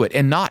add to it,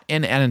 and not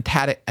in an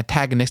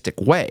antagonistic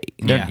way.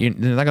 They're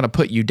not going to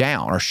put you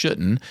down, or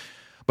shouldn't,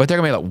 but they're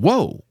going to be like,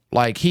 whoa,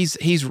 like he's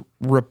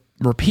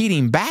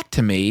repeating back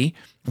to me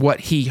what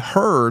he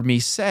heard me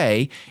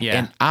say,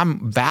 and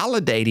I'm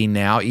validating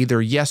now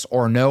either yes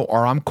or no,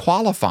 or I'm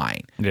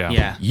qualifying.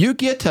 Yeah. You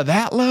get to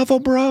that level,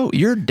 bro,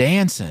 you're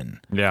dancing.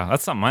 Yeah,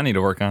 that's something I need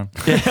to work on.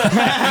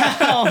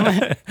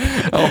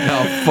 Oh,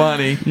 how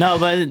funny. No,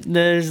 but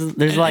there's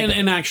like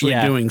and actually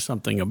doing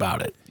something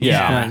about it.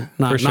 Yeah,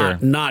 Not, for sure.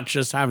 Not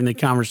just having the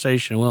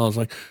conversation. Well, it's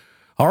like,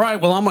 all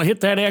right, well, I'm going to hit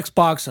that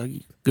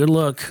Xbox. Good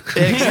luck.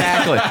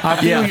 Exactly. I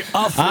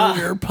feel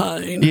your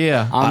pain.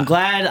 Yeah. I'm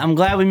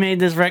glad we made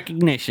this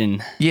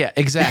recognition. Yeah,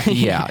 exactly.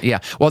 Yeah.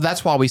 Well,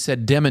 that's why we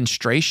said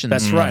demonstrations.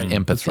 That's right. Of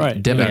empathy. That's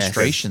right.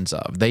 Demonstrations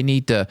of. They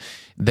need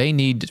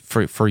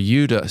for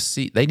you to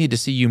see. They need to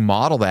see you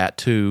model that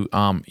to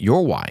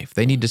your wife.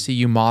 They need to see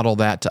you model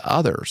that to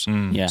others.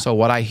 Yeah. So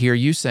what I hear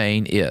you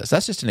saying is,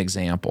 that's just an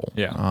example.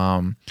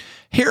 Yeah.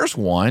 Here's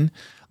one.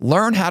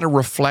 Learn how to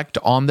reflect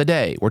on the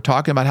day. We're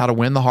talking about how to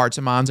win the hearts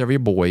and minds of your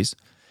boys.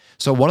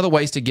 So one of the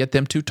ways to get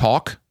them to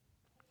talk,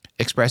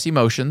 express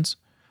emotions,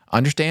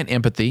 understand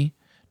empathy,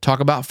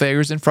 talk about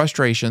failures and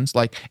frustrations,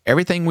 like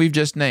everything we've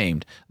just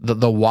named,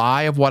 the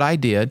why of what I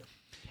did,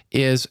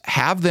 is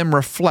have them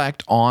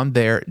reflect on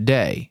their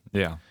day.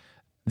 Yeah.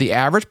 The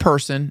average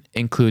person,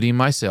 including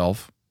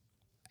myself,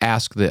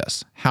 ask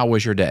this: how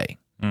was your day?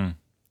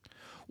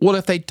 Well,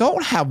 if they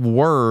don't have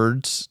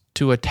words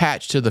to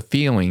attach to the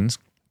feelings,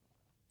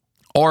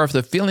 or if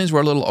the feelings were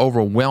a little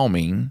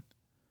overwhelming,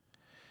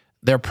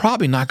 they're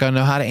probably not going to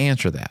know how to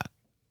answer that.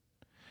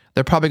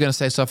 They're probably going to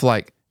say stuff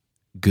like,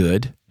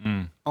 good.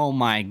 Oh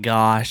my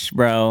gosh,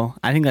 bro.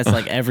 I think that's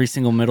like every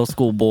single middle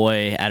school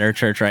boy at our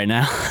church right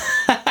now.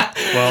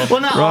 Well,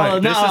 not all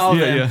of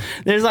them. Yeah.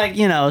 There's like,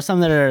 some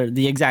that are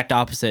the exact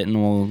opposite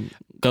and will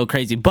go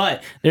crazy.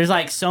 But there's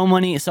like so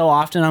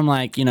often I'm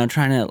like,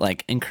 trying to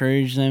like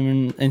encourage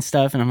them and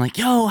stuff. And I'm like,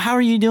 yo, how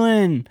are you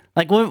doing?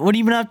 Like, what have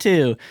you been up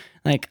to?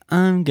 Like,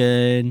 I'm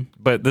good.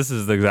 But this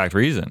is the exact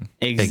reason.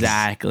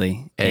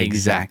 Exactly.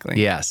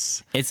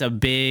 Yes. It's a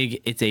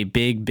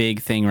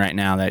big thing right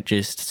now that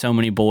just so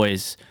many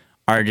boys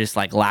are just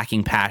like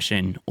lacking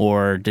passion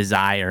or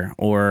desire,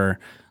 or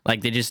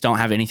like they just don't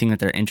have anything that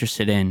they're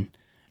interested in,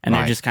 and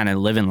they're just kind of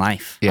living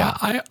life. Yeah.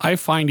 I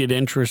find it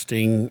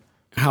interesting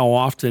how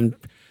often,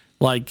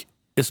 like,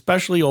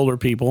 especially older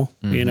people,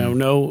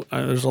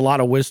 there's a lot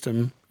of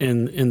wisdom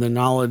in the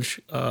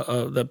knowledge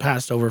that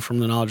passed over from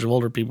the knowledge of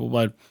older people,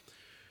 but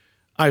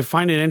I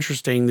find it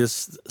interesting,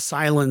 this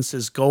silence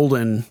is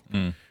golden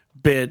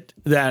bit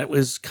that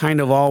was kind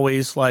of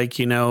always like,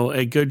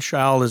 a good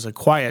child is a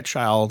quiet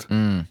child,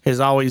 has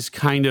always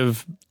kind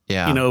of,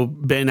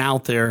 been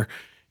out there.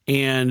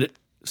 And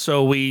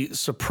so we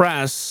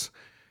suppress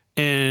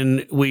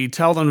and we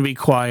tell them to be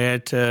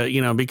quiet,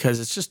 because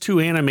it's just too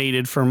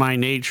animated for my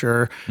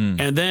nature.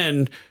 And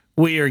then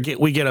we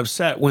get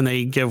upset when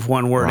they give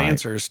one word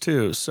answers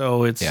too.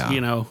 So it's,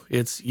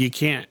 it's, you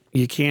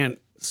can't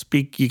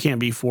speak, you can't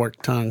be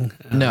forked tongue.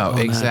 No,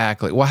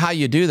 exactly. That. Well, how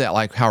you do that,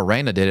 like how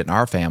Raina did it in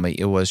our family,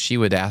 it was she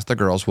would ask the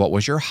girls, what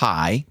was your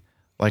high?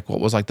 Like what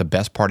was like the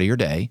best part of your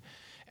day?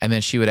 And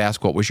then she would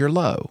ask, what was your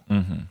low?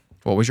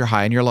 What was your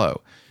high and your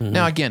low?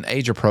 Now, again,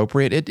 age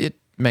appropriate. It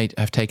may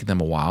have taken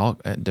them a while,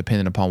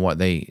 depending upon what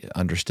they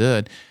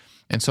understood.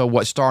 And so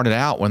what started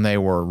out when they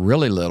were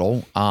really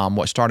little,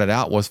 what started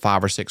out was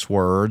 5 or 6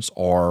 words,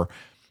 or,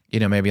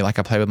 maybe like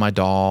I played with my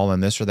doll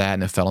and this or that,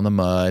 and it fell in the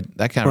mud,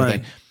 that kind of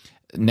thing.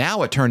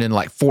 Now it turned into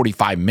like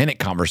 45-minute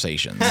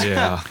conversations.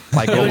 Yeah.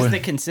 Like it was the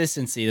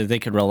consistency that they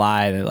could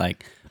rely that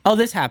like, oh,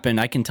 this happened.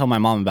 I can tell my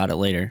mom about it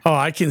later. Oh,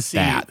 I can see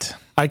that.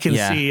 I can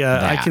see.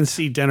 I can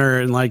see dinner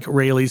and like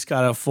Rayleigh's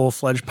got a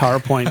full-fledged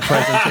PowerPoint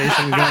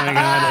presentation going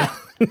on.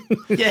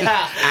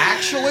 Yeah,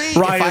 actually,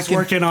 Raya's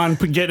working on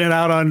getting it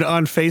out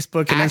on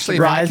Facebook and actually,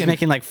 Instagram. Raya's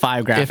making like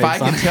 5 graphics. If I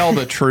can tell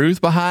the truth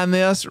behind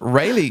this,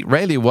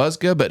 Rayleigh was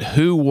good, but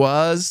who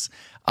was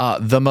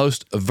the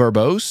most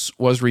verbose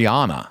was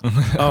Rihanna.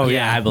 Oh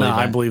yeah,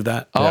 I believe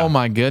that. Oh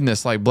my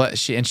goodness, like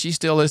she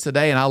still is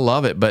today, and I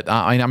love it. But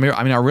I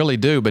really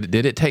do. But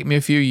did it take me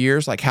a few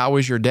years? Like, how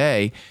was your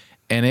day?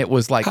 And it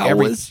was like how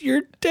was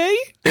your day?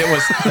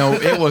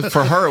 It was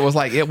for her.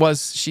 It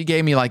was she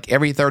gave me like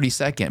every 30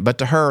 seconds, but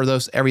to her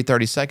those every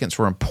 30 seconds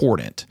were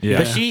important. Yeah.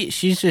 But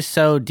she's just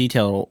so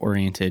detail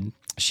oriented.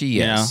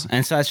 She is,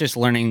 and so that's just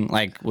learning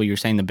like what you were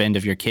saying, the bend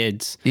of your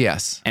kids.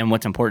 Yes, and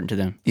what's important to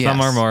them. Some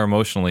are more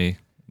emotionally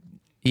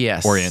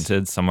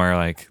oriented. Some are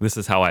like, this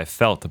is how I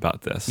felt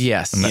about this.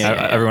 Yes, and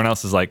everyone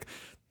else is like,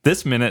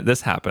 this minute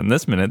this happened,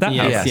 this minute that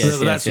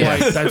happened.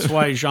 That's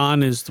why Jean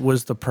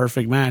was the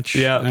perfect match.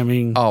 Yeah, I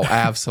mean, oh,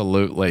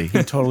 absolutely,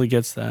 he totally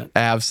gets that.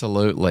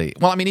 Absolutely.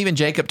 Well, I mean, even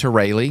Jacob to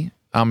Rayleigh.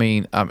 I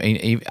mean,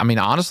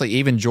 honestly,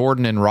 even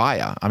Jordan and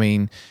Raya. I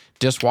mean,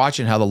 just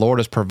watching how the Lord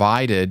has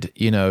provided,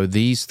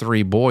 these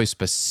 3 boys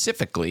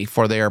specifically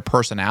for their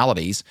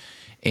personalities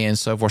and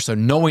so forth. So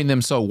knowing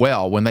them so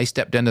well, when they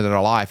stepped into their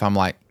life, I'm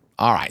like,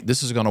 all right,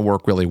 this is going to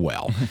work really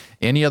well.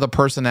 Any other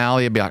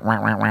personality would be like,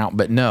 rah.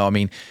 But no,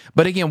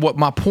 but again, what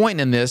my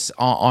point in this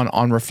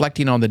on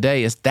reflecting on the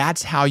day is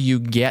that's how you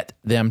get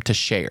them to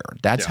share.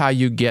 That's how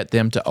you get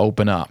them to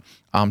open up.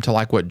 To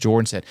like what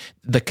Jordan said,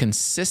 the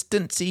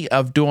consistency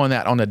of doing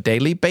that on a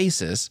daily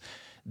basis,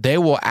 they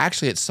will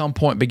actually at some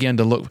point begin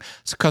to look,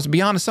 because to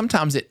be honest,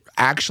 sometimes it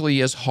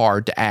actually is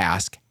hard to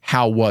ask,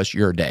 how was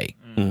your day?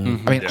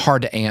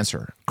 Hard to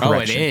answer.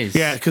 Correction. Oh, it is.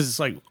 Yeah, because it's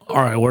like, all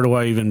right, where do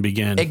I even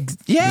begin?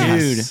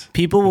 Yes. Dude,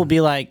 people will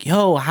be like,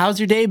 yo, how's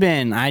your day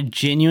been? I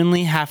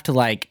genuinely have to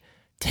like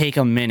take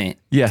a minute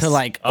to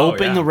like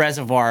open the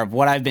reservoir of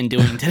what I've been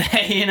doing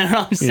today. You know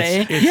what I'm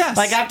saying? Yes.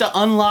 Like I have to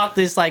unlock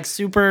this like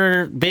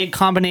super big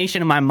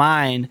combination in my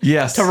mind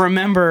to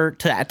remember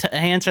to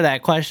answer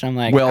that question. I'm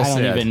like, I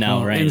don't even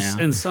know now.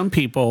 And some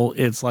people,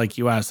 it's like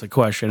you ask the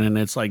question and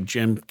it's like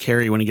Jim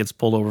Carrey when he gets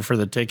pulled over for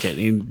the ticket.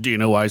 Do you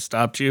know why I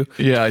stopped you?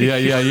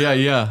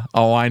 Yeah.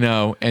 Oh, I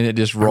know. And it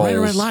just rolls. I ran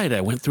a red light.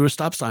 I went through a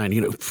stop sign,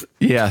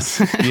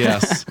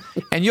 Yes.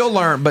 And you'll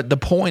learn. But the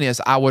point is,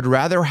 I would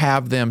rather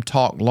have them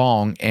talk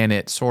long and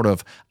it sort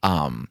of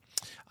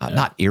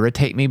not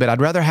irritate me, but I'd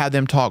rather have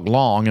them talk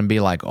long and be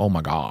like, oh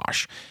my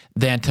gosh,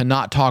 than to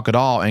not talk at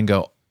all and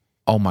go,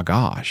 oh my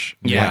gosh.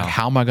 Yeah. Like,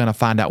 how am I going to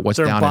find out what's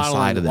down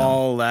inside of them?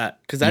 All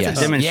that. Because that's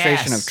a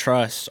demonstration of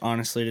trust,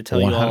 honestly, to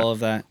tell you all of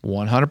that.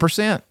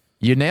 100%.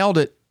 You nailed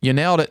it.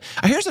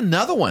 Here's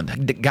another one.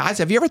 Guys,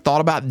 have you ever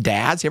thought about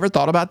dads? You ever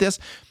thought about this?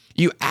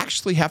 You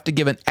actually have to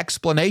give an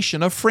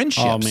explanation of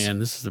friendships. Oh, man,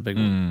 this is a big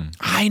one.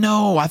 I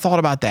know. I thought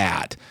about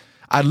that.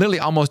 I literally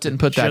almost didn't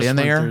put that in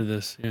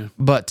there.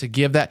 But to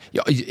give that,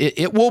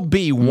 it will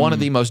be one of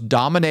the most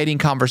dominating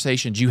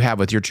conversations you have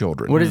with your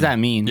children. What does that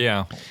mean?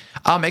 Yeah.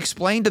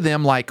 Explain to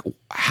them like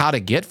how to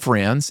get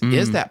friends.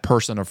 Is that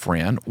person a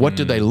friend? What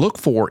do they look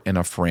for in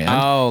a friend?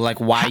 Oh, like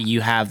why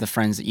you have the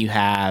friends that you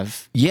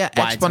have. Yeah,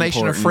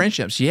 explanation of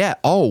friendships. Yeah.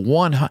 Oh,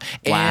 100.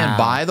 And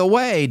by the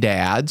way,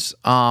 dads,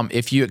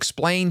 if you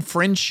explain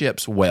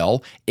friendships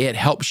well, it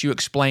helps you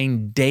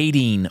explain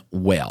dating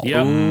well.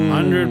 Yep,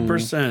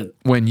 100%.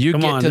 When you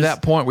get to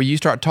that point where you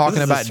start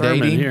talking about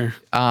dating, here.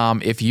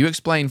 If you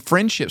explain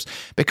friendships,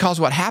 because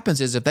what happens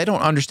is if they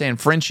don't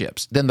understand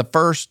friendships, then the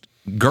first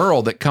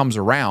girl that comes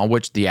around,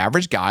 which the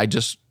average guy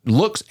just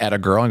looks at a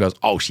girl and goes,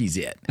 oh, she's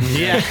it.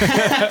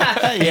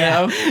 Yeah. You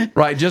know?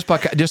 Right. Just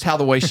how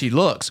the way she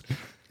looks.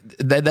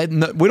 We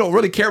don't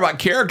really care about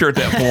character at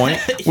that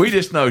point. We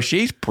just know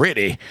she's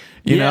pretty,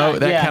 you know,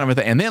 that kind of a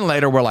thing. And then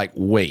later we're like,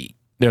 wait,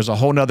 there's a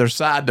whole nother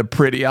side to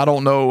pretty I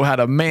don't know how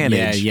to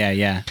manage.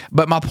 Yeah.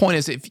 But my point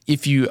is,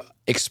 if you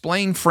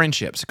explain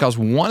friendships, because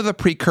one of the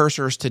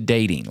precursors to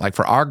dating, like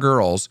for our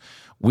girls,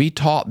 we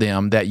taught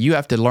them that you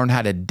have to learn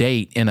how to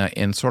date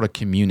in sort of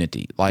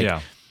community.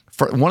 Like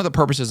for one of the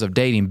purposes of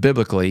dating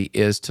biblically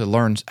is to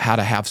learn how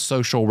to have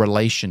social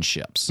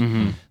relationships.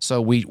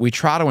 So we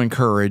try to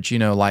encourage,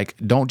 like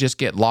don't just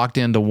get locked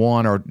into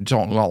one or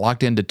don't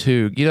locked into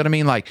two. You know what I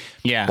mean? Like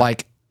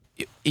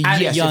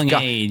at a young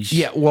age.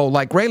 Yeah, well,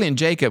 like Rayleigh and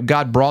Jacob,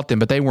 God brought them,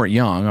 but they weren't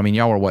young. I mean,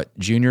 y'all were what,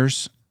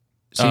 juniors?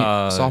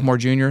 Sophomore,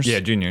 juniors? Yeah,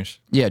 juniors.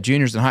 Yeah,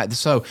 juniors in high.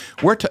 So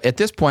we're at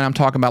this point, I'm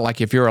talking about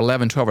like if you're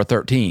 11, 12, or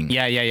 13.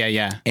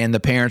 Yeah. And the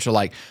parents are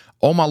like,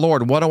 oh my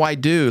Lord, what do I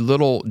do?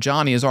 Little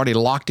Johnny is already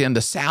locked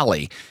into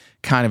Sally,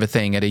 kind of a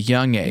thing at a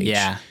young age.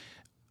 Yeah.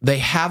 They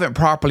haven't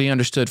properly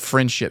understood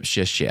friendships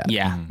just yet.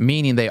 Yeah.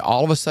 Meaning they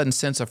all of a sudden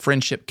sense a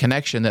friendship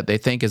connection that they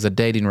think is a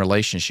dating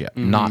relationship.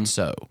 Not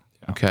so.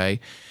 Okay.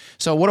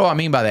 So what do I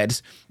mean by that?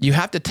 Is you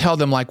have to tell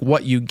them like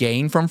what you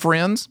gain from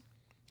friends,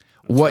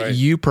 what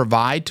you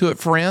provide to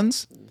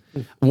friends,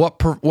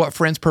 what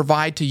friends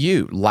provide to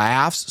you,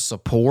 laughs,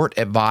 support,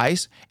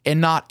 advice,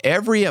 and not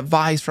every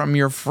advice from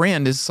your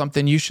friend is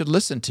something you should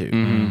listen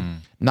to.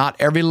 Not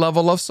every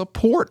level of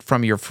support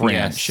from your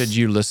friend should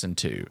you listen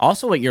to.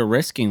 Also, what you're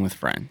risking with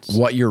friends.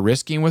 What you're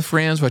risking with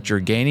friends, what you're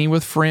gaining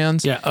with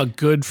friends. Yeah, a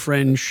good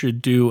friend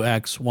should do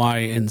X, Y,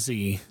 and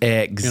Z.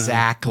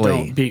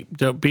 Exactly.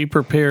 Don't be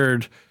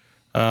prepared.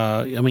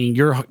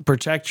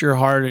 Protect your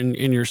heart and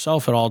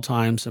yourself at all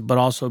times, but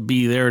also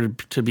be there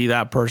to be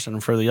that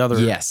person for the other.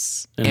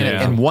 Yes.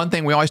 And one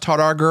thing we always taught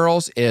our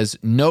girls is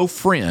no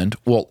friend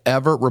will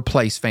ever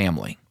replace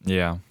family.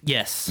 Yeah.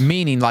 Yes.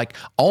 Meaning like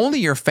only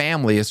your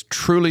family is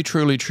truly,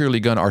 truly, truly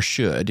going to, or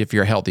should, if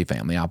you're a healthy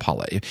family, I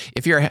apologize,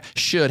 if you're,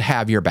 should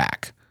have your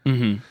back.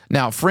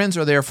 Now, friends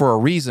are there for a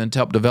reason to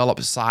help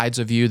develop sides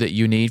of you that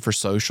you need for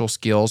social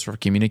skills, for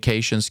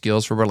communication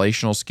skills, for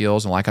relational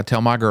skills. And like I tell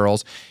my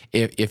girls,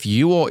 if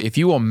you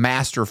will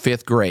master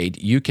fifth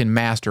grade, you can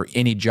master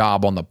any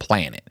job on the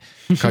planet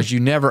because you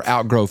never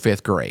outgrow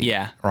fifth grade.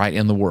 Yeah. Right,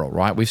 in the world,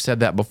 right? We've said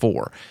that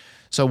before.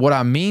 So what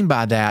I mean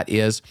by that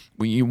is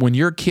when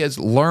your kids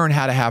learn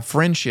how to have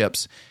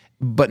friendships,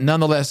 but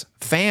nonetheless,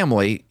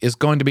 family is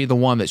going to be the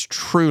one that's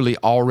truly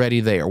already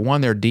there. One,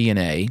 their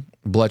DNA,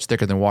 blood's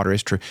thicker than water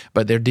is true,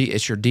 but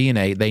it's your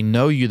DNA. They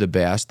know you the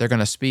best. They're going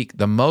to speak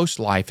the most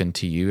life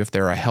into you if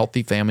they're a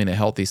healthy family in a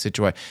healthy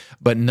situation.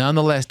 But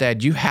nonetheless,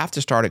 Dad, you have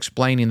to start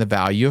explaining the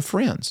value of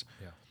friends.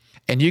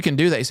 And you can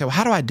do that. You say, well,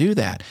 how do I do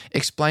that?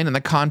 Explain in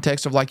the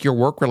context of like your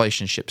work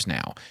relationships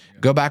now.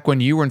 Go back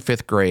when you were in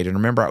fifth grade and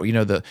remember,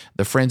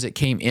 the friends that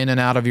came in and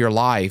out of your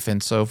life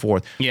and so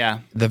forth. Yeah.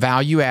 The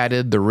value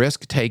added, the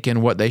risk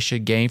taken, what they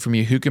should gain from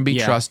you, who can be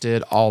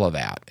trusted, all of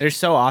that. There's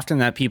so often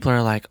that people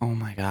are like, oh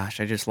my gosh,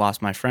 I just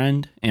lost my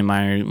friend and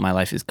my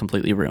life is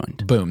completely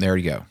ruined. Boom, there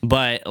you go.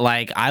 But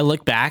like I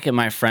look back at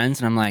my friends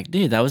and I'm like,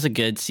 dude, that was a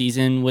good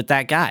season with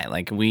that guy.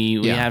 Like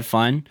we had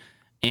fun.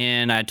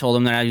 And I told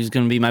him that I was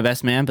going to be my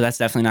best man, but that's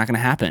definitely not going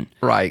to happen.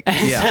 Right.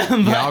 Yeah.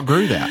 I'll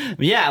agree with that.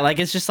 Yeah. Like,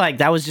 it's just like,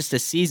 that was just a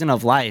season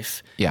of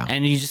life. Yeah.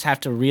 And you just have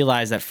to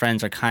realize that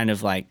friends are kind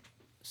of like,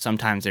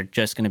 sometimes they're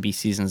just going to be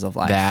seasons of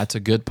life. That's a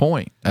good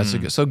point.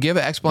 So give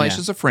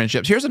explanations of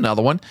friendships. Here's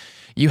another one.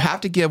 You have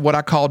to give what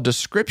I call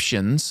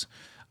descriptions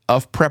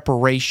of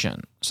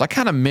preparation. So I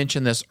kind of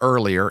mentioned this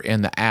earlier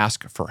in the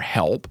ask for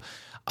help,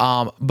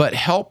 but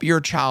help your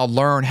child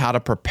learn how to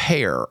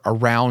prepare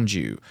around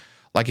you.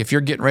 Like if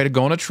you're getting ready to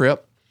go on a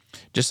trip,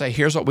 just say,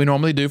 here's what we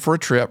normally do for a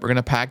trip. We're going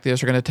to pack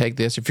this. We're going to take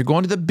this. If you're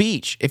going to the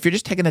beach, if you're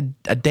just taking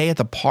a day at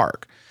the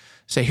park,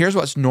 say, here's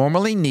what's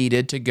normally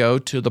needed to go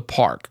to the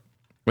park.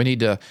 We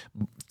need to,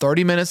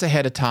 30 minutes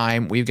ahead of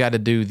time, we've got to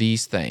do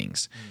these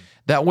things.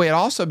 That way it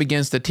also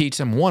begins to teach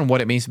them, one,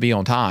 what it means to be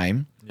on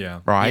time.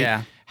 Yeah. Right?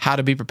 Yeah. How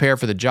to be prepared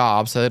for the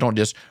job so they don't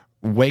just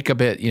wake up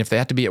at, if they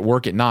have to be at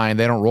work at 9,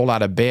 they don't roll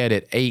out of bed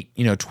at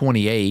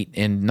 8:28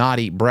 and not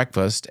eat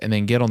breakfast and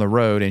then get on the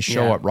road and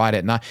show up right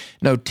at 9.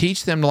 No,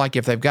 teach them to, like,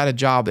 if they've got a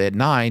job at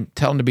 9,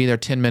 tell them to be there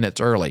 10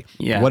 minutes early.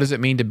 Yeah. What does it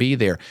mean to be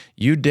there?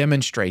 You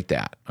demonstrate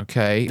that,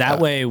 okay?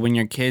 That way, when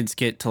your kids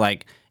get to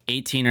like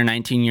 18 or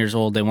 19 years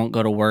old, they won't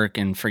go to work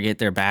and forget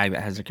their bag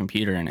that has a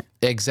computer in it.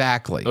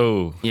 Exactly.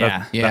 Oh,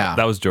 Yeah.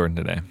 That was Jordan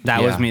today.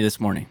 That was me this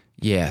morning.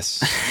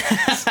 Yes.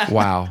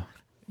 Wow.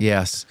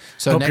 Yes.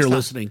 So Hope next you're time-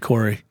 listening,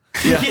 Corey.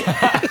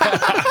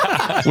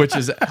 which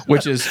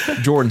is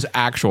Jordan's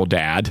actual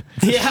dad.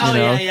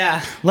 Yeah,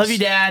 yeah. Love you,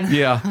 Dad.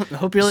 Yeah.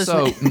 Hope you're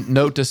listening. So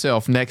note to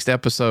self, next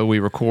episode we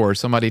record,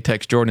 somebody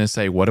text Jordan and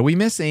say, what are we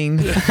missing?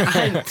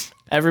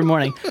 Every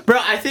morning. Bro,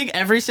 I think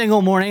every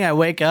single morning I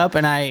wake up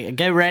and I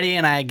get ready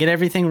and I get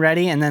everything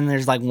ready, and then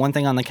there's like one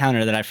thing on the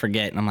counter that I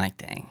forget, and I'm like,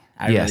 dang,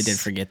 I really did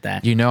forget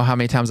that. You know how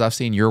many times I've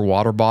seen your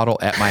water bottle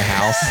at my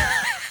house?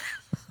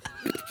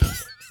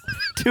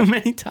 Too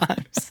many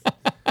times.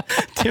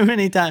 Too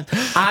many times.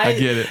 I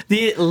get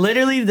it.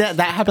 Literally, that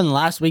happened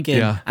last weekend.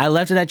 Yeah. I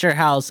left it at your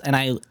house, and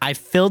I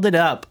filled it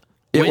up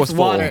It with was full.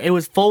 water. It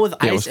was full with was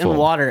ice and full.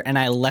 water, and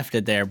I left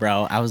it there,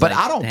 bro. I was But like,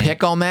 I don't dang.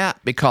 pick on that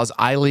because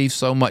I leave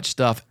so much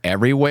stuff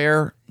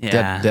everywhere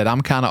Yeah. that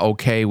I'm kind of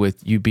okay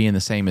with you being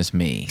the same as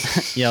me.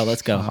 Yo,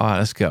 let's go. All right,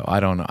 let's go. I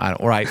don't know.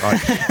 All right.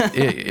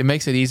 It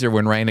makes it easier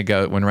when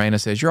Raina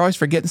says, you're always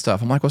forgetting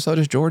stuff. I'm like, well, so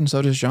does Jordan,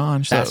 so does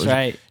John. That's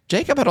right.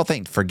 Jacob, I don't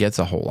think forgets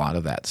a whole lot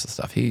of that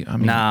stuff.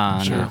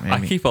 Nah.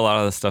 I keep a lot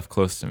of the stuff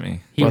close to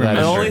me. He Well, that The is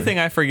remembers. only true. thing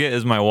I forget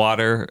is my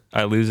water.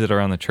 I lose it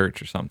around the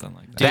church or something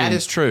like that. That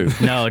is true.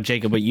 No,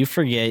 Jacob, what you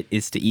forget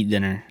is to eat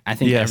dinner. I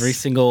think Yes. every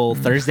single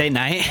Thursday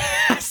night,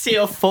 I see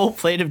a full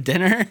plate of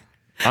dinner.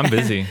 I'm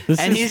busy.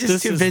 And he's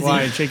just too busy.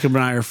 Why Jacob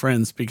and I are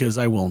friends, because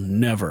I will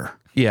never,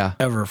 Yeah.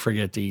 ever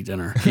forget to eat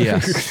dinner.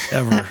 Yes.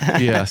 Ever.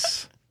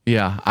 Yes.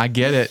 Yeah. I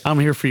get it. I'm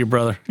here for you,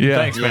 brother. Yeah.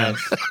 Thanks, man.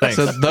 Thanks.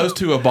 So those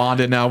two have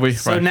bonded now.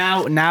 So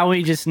now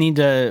we just need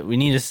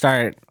to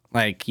start,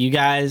 like, you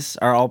guys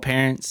are all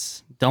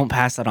parents. Don't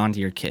pass that on to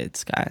your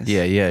kids, guys.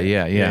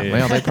 Yeah.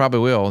 Well, they probably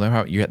will. They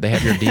have your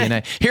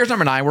DNA. Here's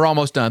number 9. We're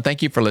almost done.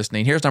 Thank you for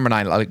listening. Here's number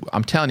 9. Like,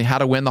 I'm telling you how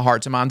to win the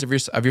hearts and minds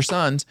of your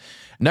sons.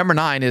 Number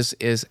 9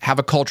 is have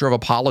a culture of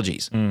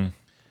apologies.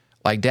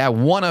 Like, Dad,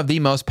 one of the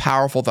most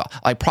powerful,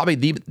 like probably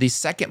the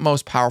second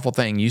most powerful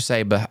thing you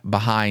say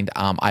behind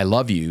 "I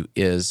love you"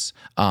 is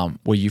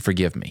 "Will you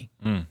forgive me?"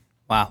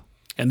 Wow.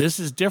 And this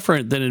is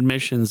different than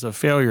admissions of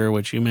failure,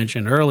 which you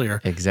mentioned earlier.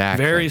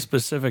 Exactly. Very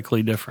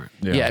specifically different.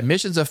 Yeah,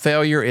 admissions of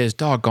failure is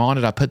doggone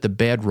it, I put the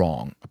bed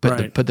wrong.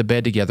 I put the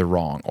bed together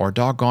wrong. Or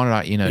doggone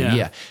it,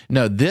 Yeah.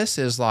 No, this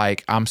is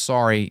like, I'm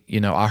sorry,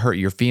 I hurt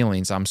your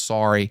feelings. I'm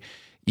sorry.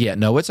 Yeah,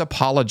 no, it's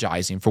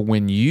apologizing for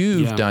when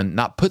you've done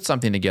not put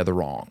something together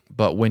wrong,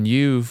 but when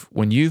you've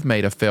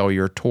made a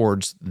failure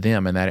towards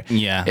them and that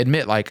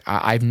admit like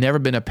I've never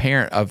been a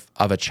parent of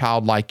a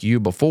child like you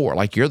before.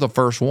 Like you're the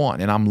first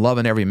one and I'm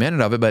loving every minute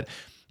of it, but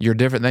you're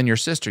different than your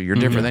sister. You're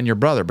different than your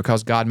brother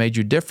because God made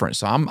you different.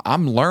 So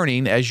I'm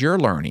learning as you're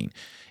learning.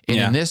 And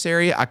in this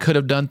area, I could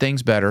have done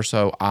things better,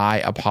 so I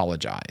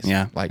apologize.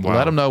 Yeah. Like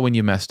let them know when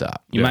you messed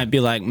up. You might be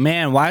like,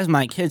 man, why is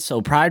my kid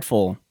so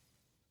prideful?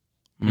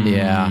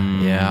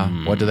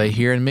 Yeah. What do they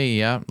hear in me?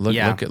 Yeah.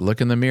 Look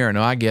in the mirror.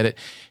 No, I get it.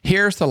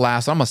 Here's the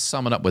last. I'm gonna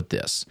sum it up with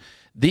this.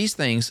 These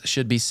things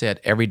should be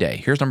said every day.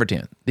 Here's number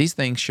 10. These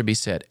things should be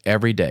said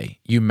every day.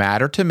 You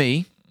matter to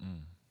me.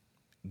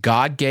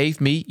 God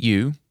gave me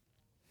you.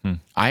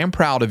 I am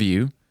proud of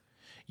you.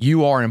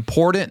 You are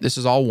important. This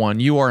is all one.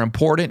 You are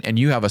important and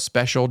you have a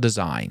special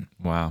design.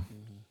 Wow.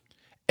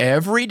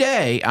 Every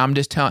day, I'm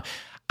going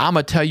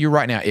to tell you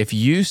right now, if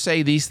you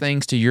say these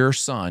things to your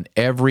son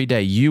every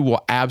day, you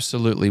will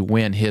absolutely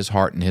win his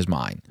heart and his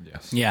mind.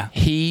 Yes. Yeah.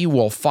 He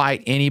will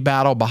fight any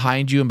battle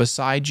behind you and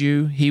beside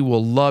you. He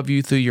will love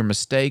you through your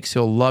mistakes.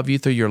 He'll love you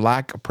through your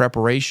lack of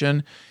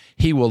preparation.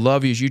 He will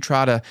love you as you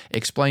try to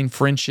explain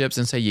friendships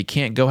and say you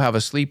can't go have a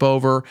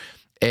sleepover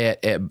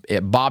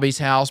at Bobby's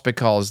house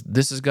because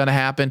this is going to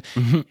happen.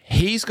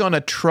 He's going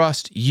to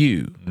trust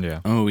you. Yeah.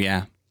 Oh,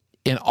 yeah.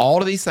 In all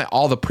of these things,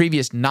 all the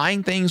previous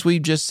 9 things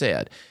we've just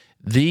said,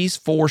 these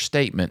 4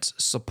 statements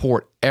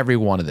support every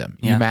one of them.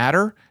 Yeah. You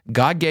matter.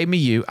 God gave me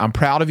you. I'm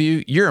proud of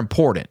you. You're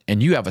important,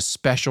 and you have a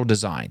special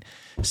design.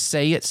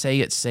 Say it, say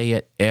it, say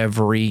it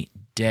every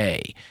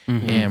day.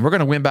 And we're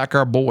going to win back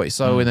our boys.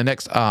 So in the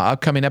next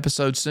upcoming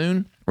episode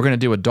soon, we're going to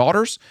do with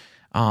daughters,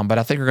 but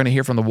I think we're going to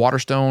hear from the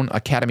Waterstone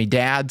Academy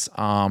dads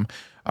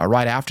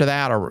right after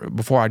that, or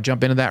before I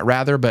jump into that,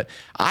 rather. But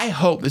I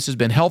hope this has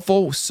been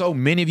helpful. So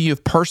many of you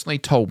have personally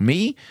told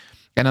me,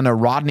 and I know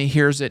Rodney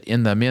hears it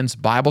in the men's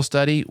Bible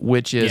study,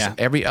 which is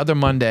every other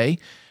Monday.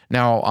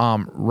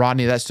 Now,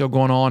 Rodney, that's still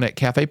going on at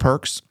Cafe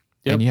Perks.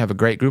 Yep. And you have a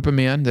great group of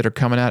men that are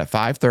coming out at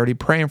 5:30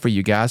 praying for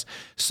you guys.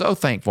 So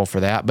thankful for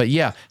that. But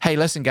yeah, hey,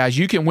 listen, guys,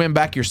 you can win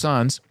back your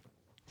sons.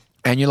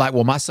 And you're like,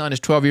 well, my son is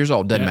 12 years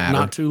old. Doesn't matter.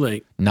 Not too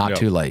late. Not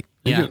too late.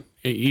 Yeah.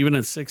 Even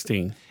at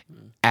 16.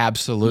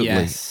 Absolutely.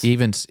 Yes.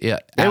 Even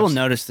They will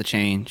notice the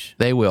change.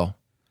 They will.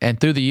 And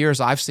through the years,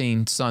 I've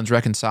seen sons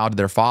reconciled to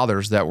their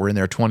fathers that were in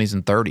their 20s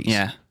and 30s.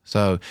 Yeah.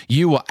 So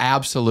you will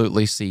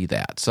absolutely see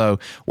that. So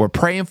we're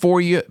praying for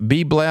you.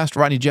 Be blessed.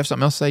 Rodney, Jeff,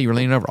 something else to say? You were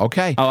leaning over.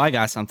 Okay. Oh, I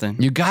got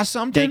something. You got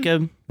something?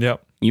 Jacob,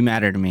 Yep. you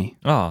matter to me.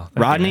 Oh, thank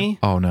Rodney,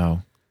 Oh,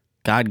 no.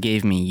 God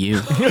gave me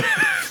you.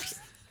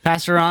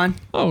 Pastor Ron,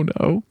 Oh,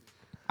 no.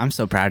 I'm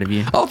so proud of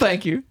you. Oh,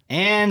 thank you.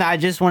 And I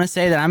just want to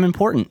say that I'm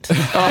important. And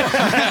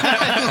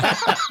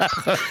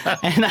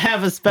I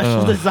have a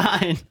special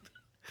design.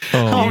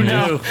 Oh,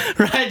 no.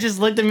 Ryan just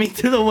looked at me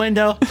through the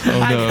window.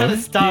 I gotta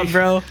stop,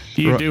 bro.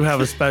 You do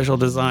have a special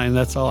design.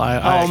 That's all.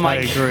 I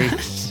agree.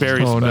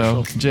 Very Oh, special.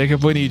 no.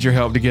 Jacob, we need your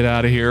help to get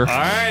out of here. All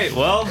right.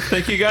 Well,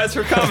 thank you guys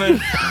for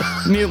coming.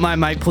 Mute my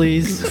mic,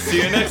 please.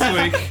 See you next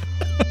week.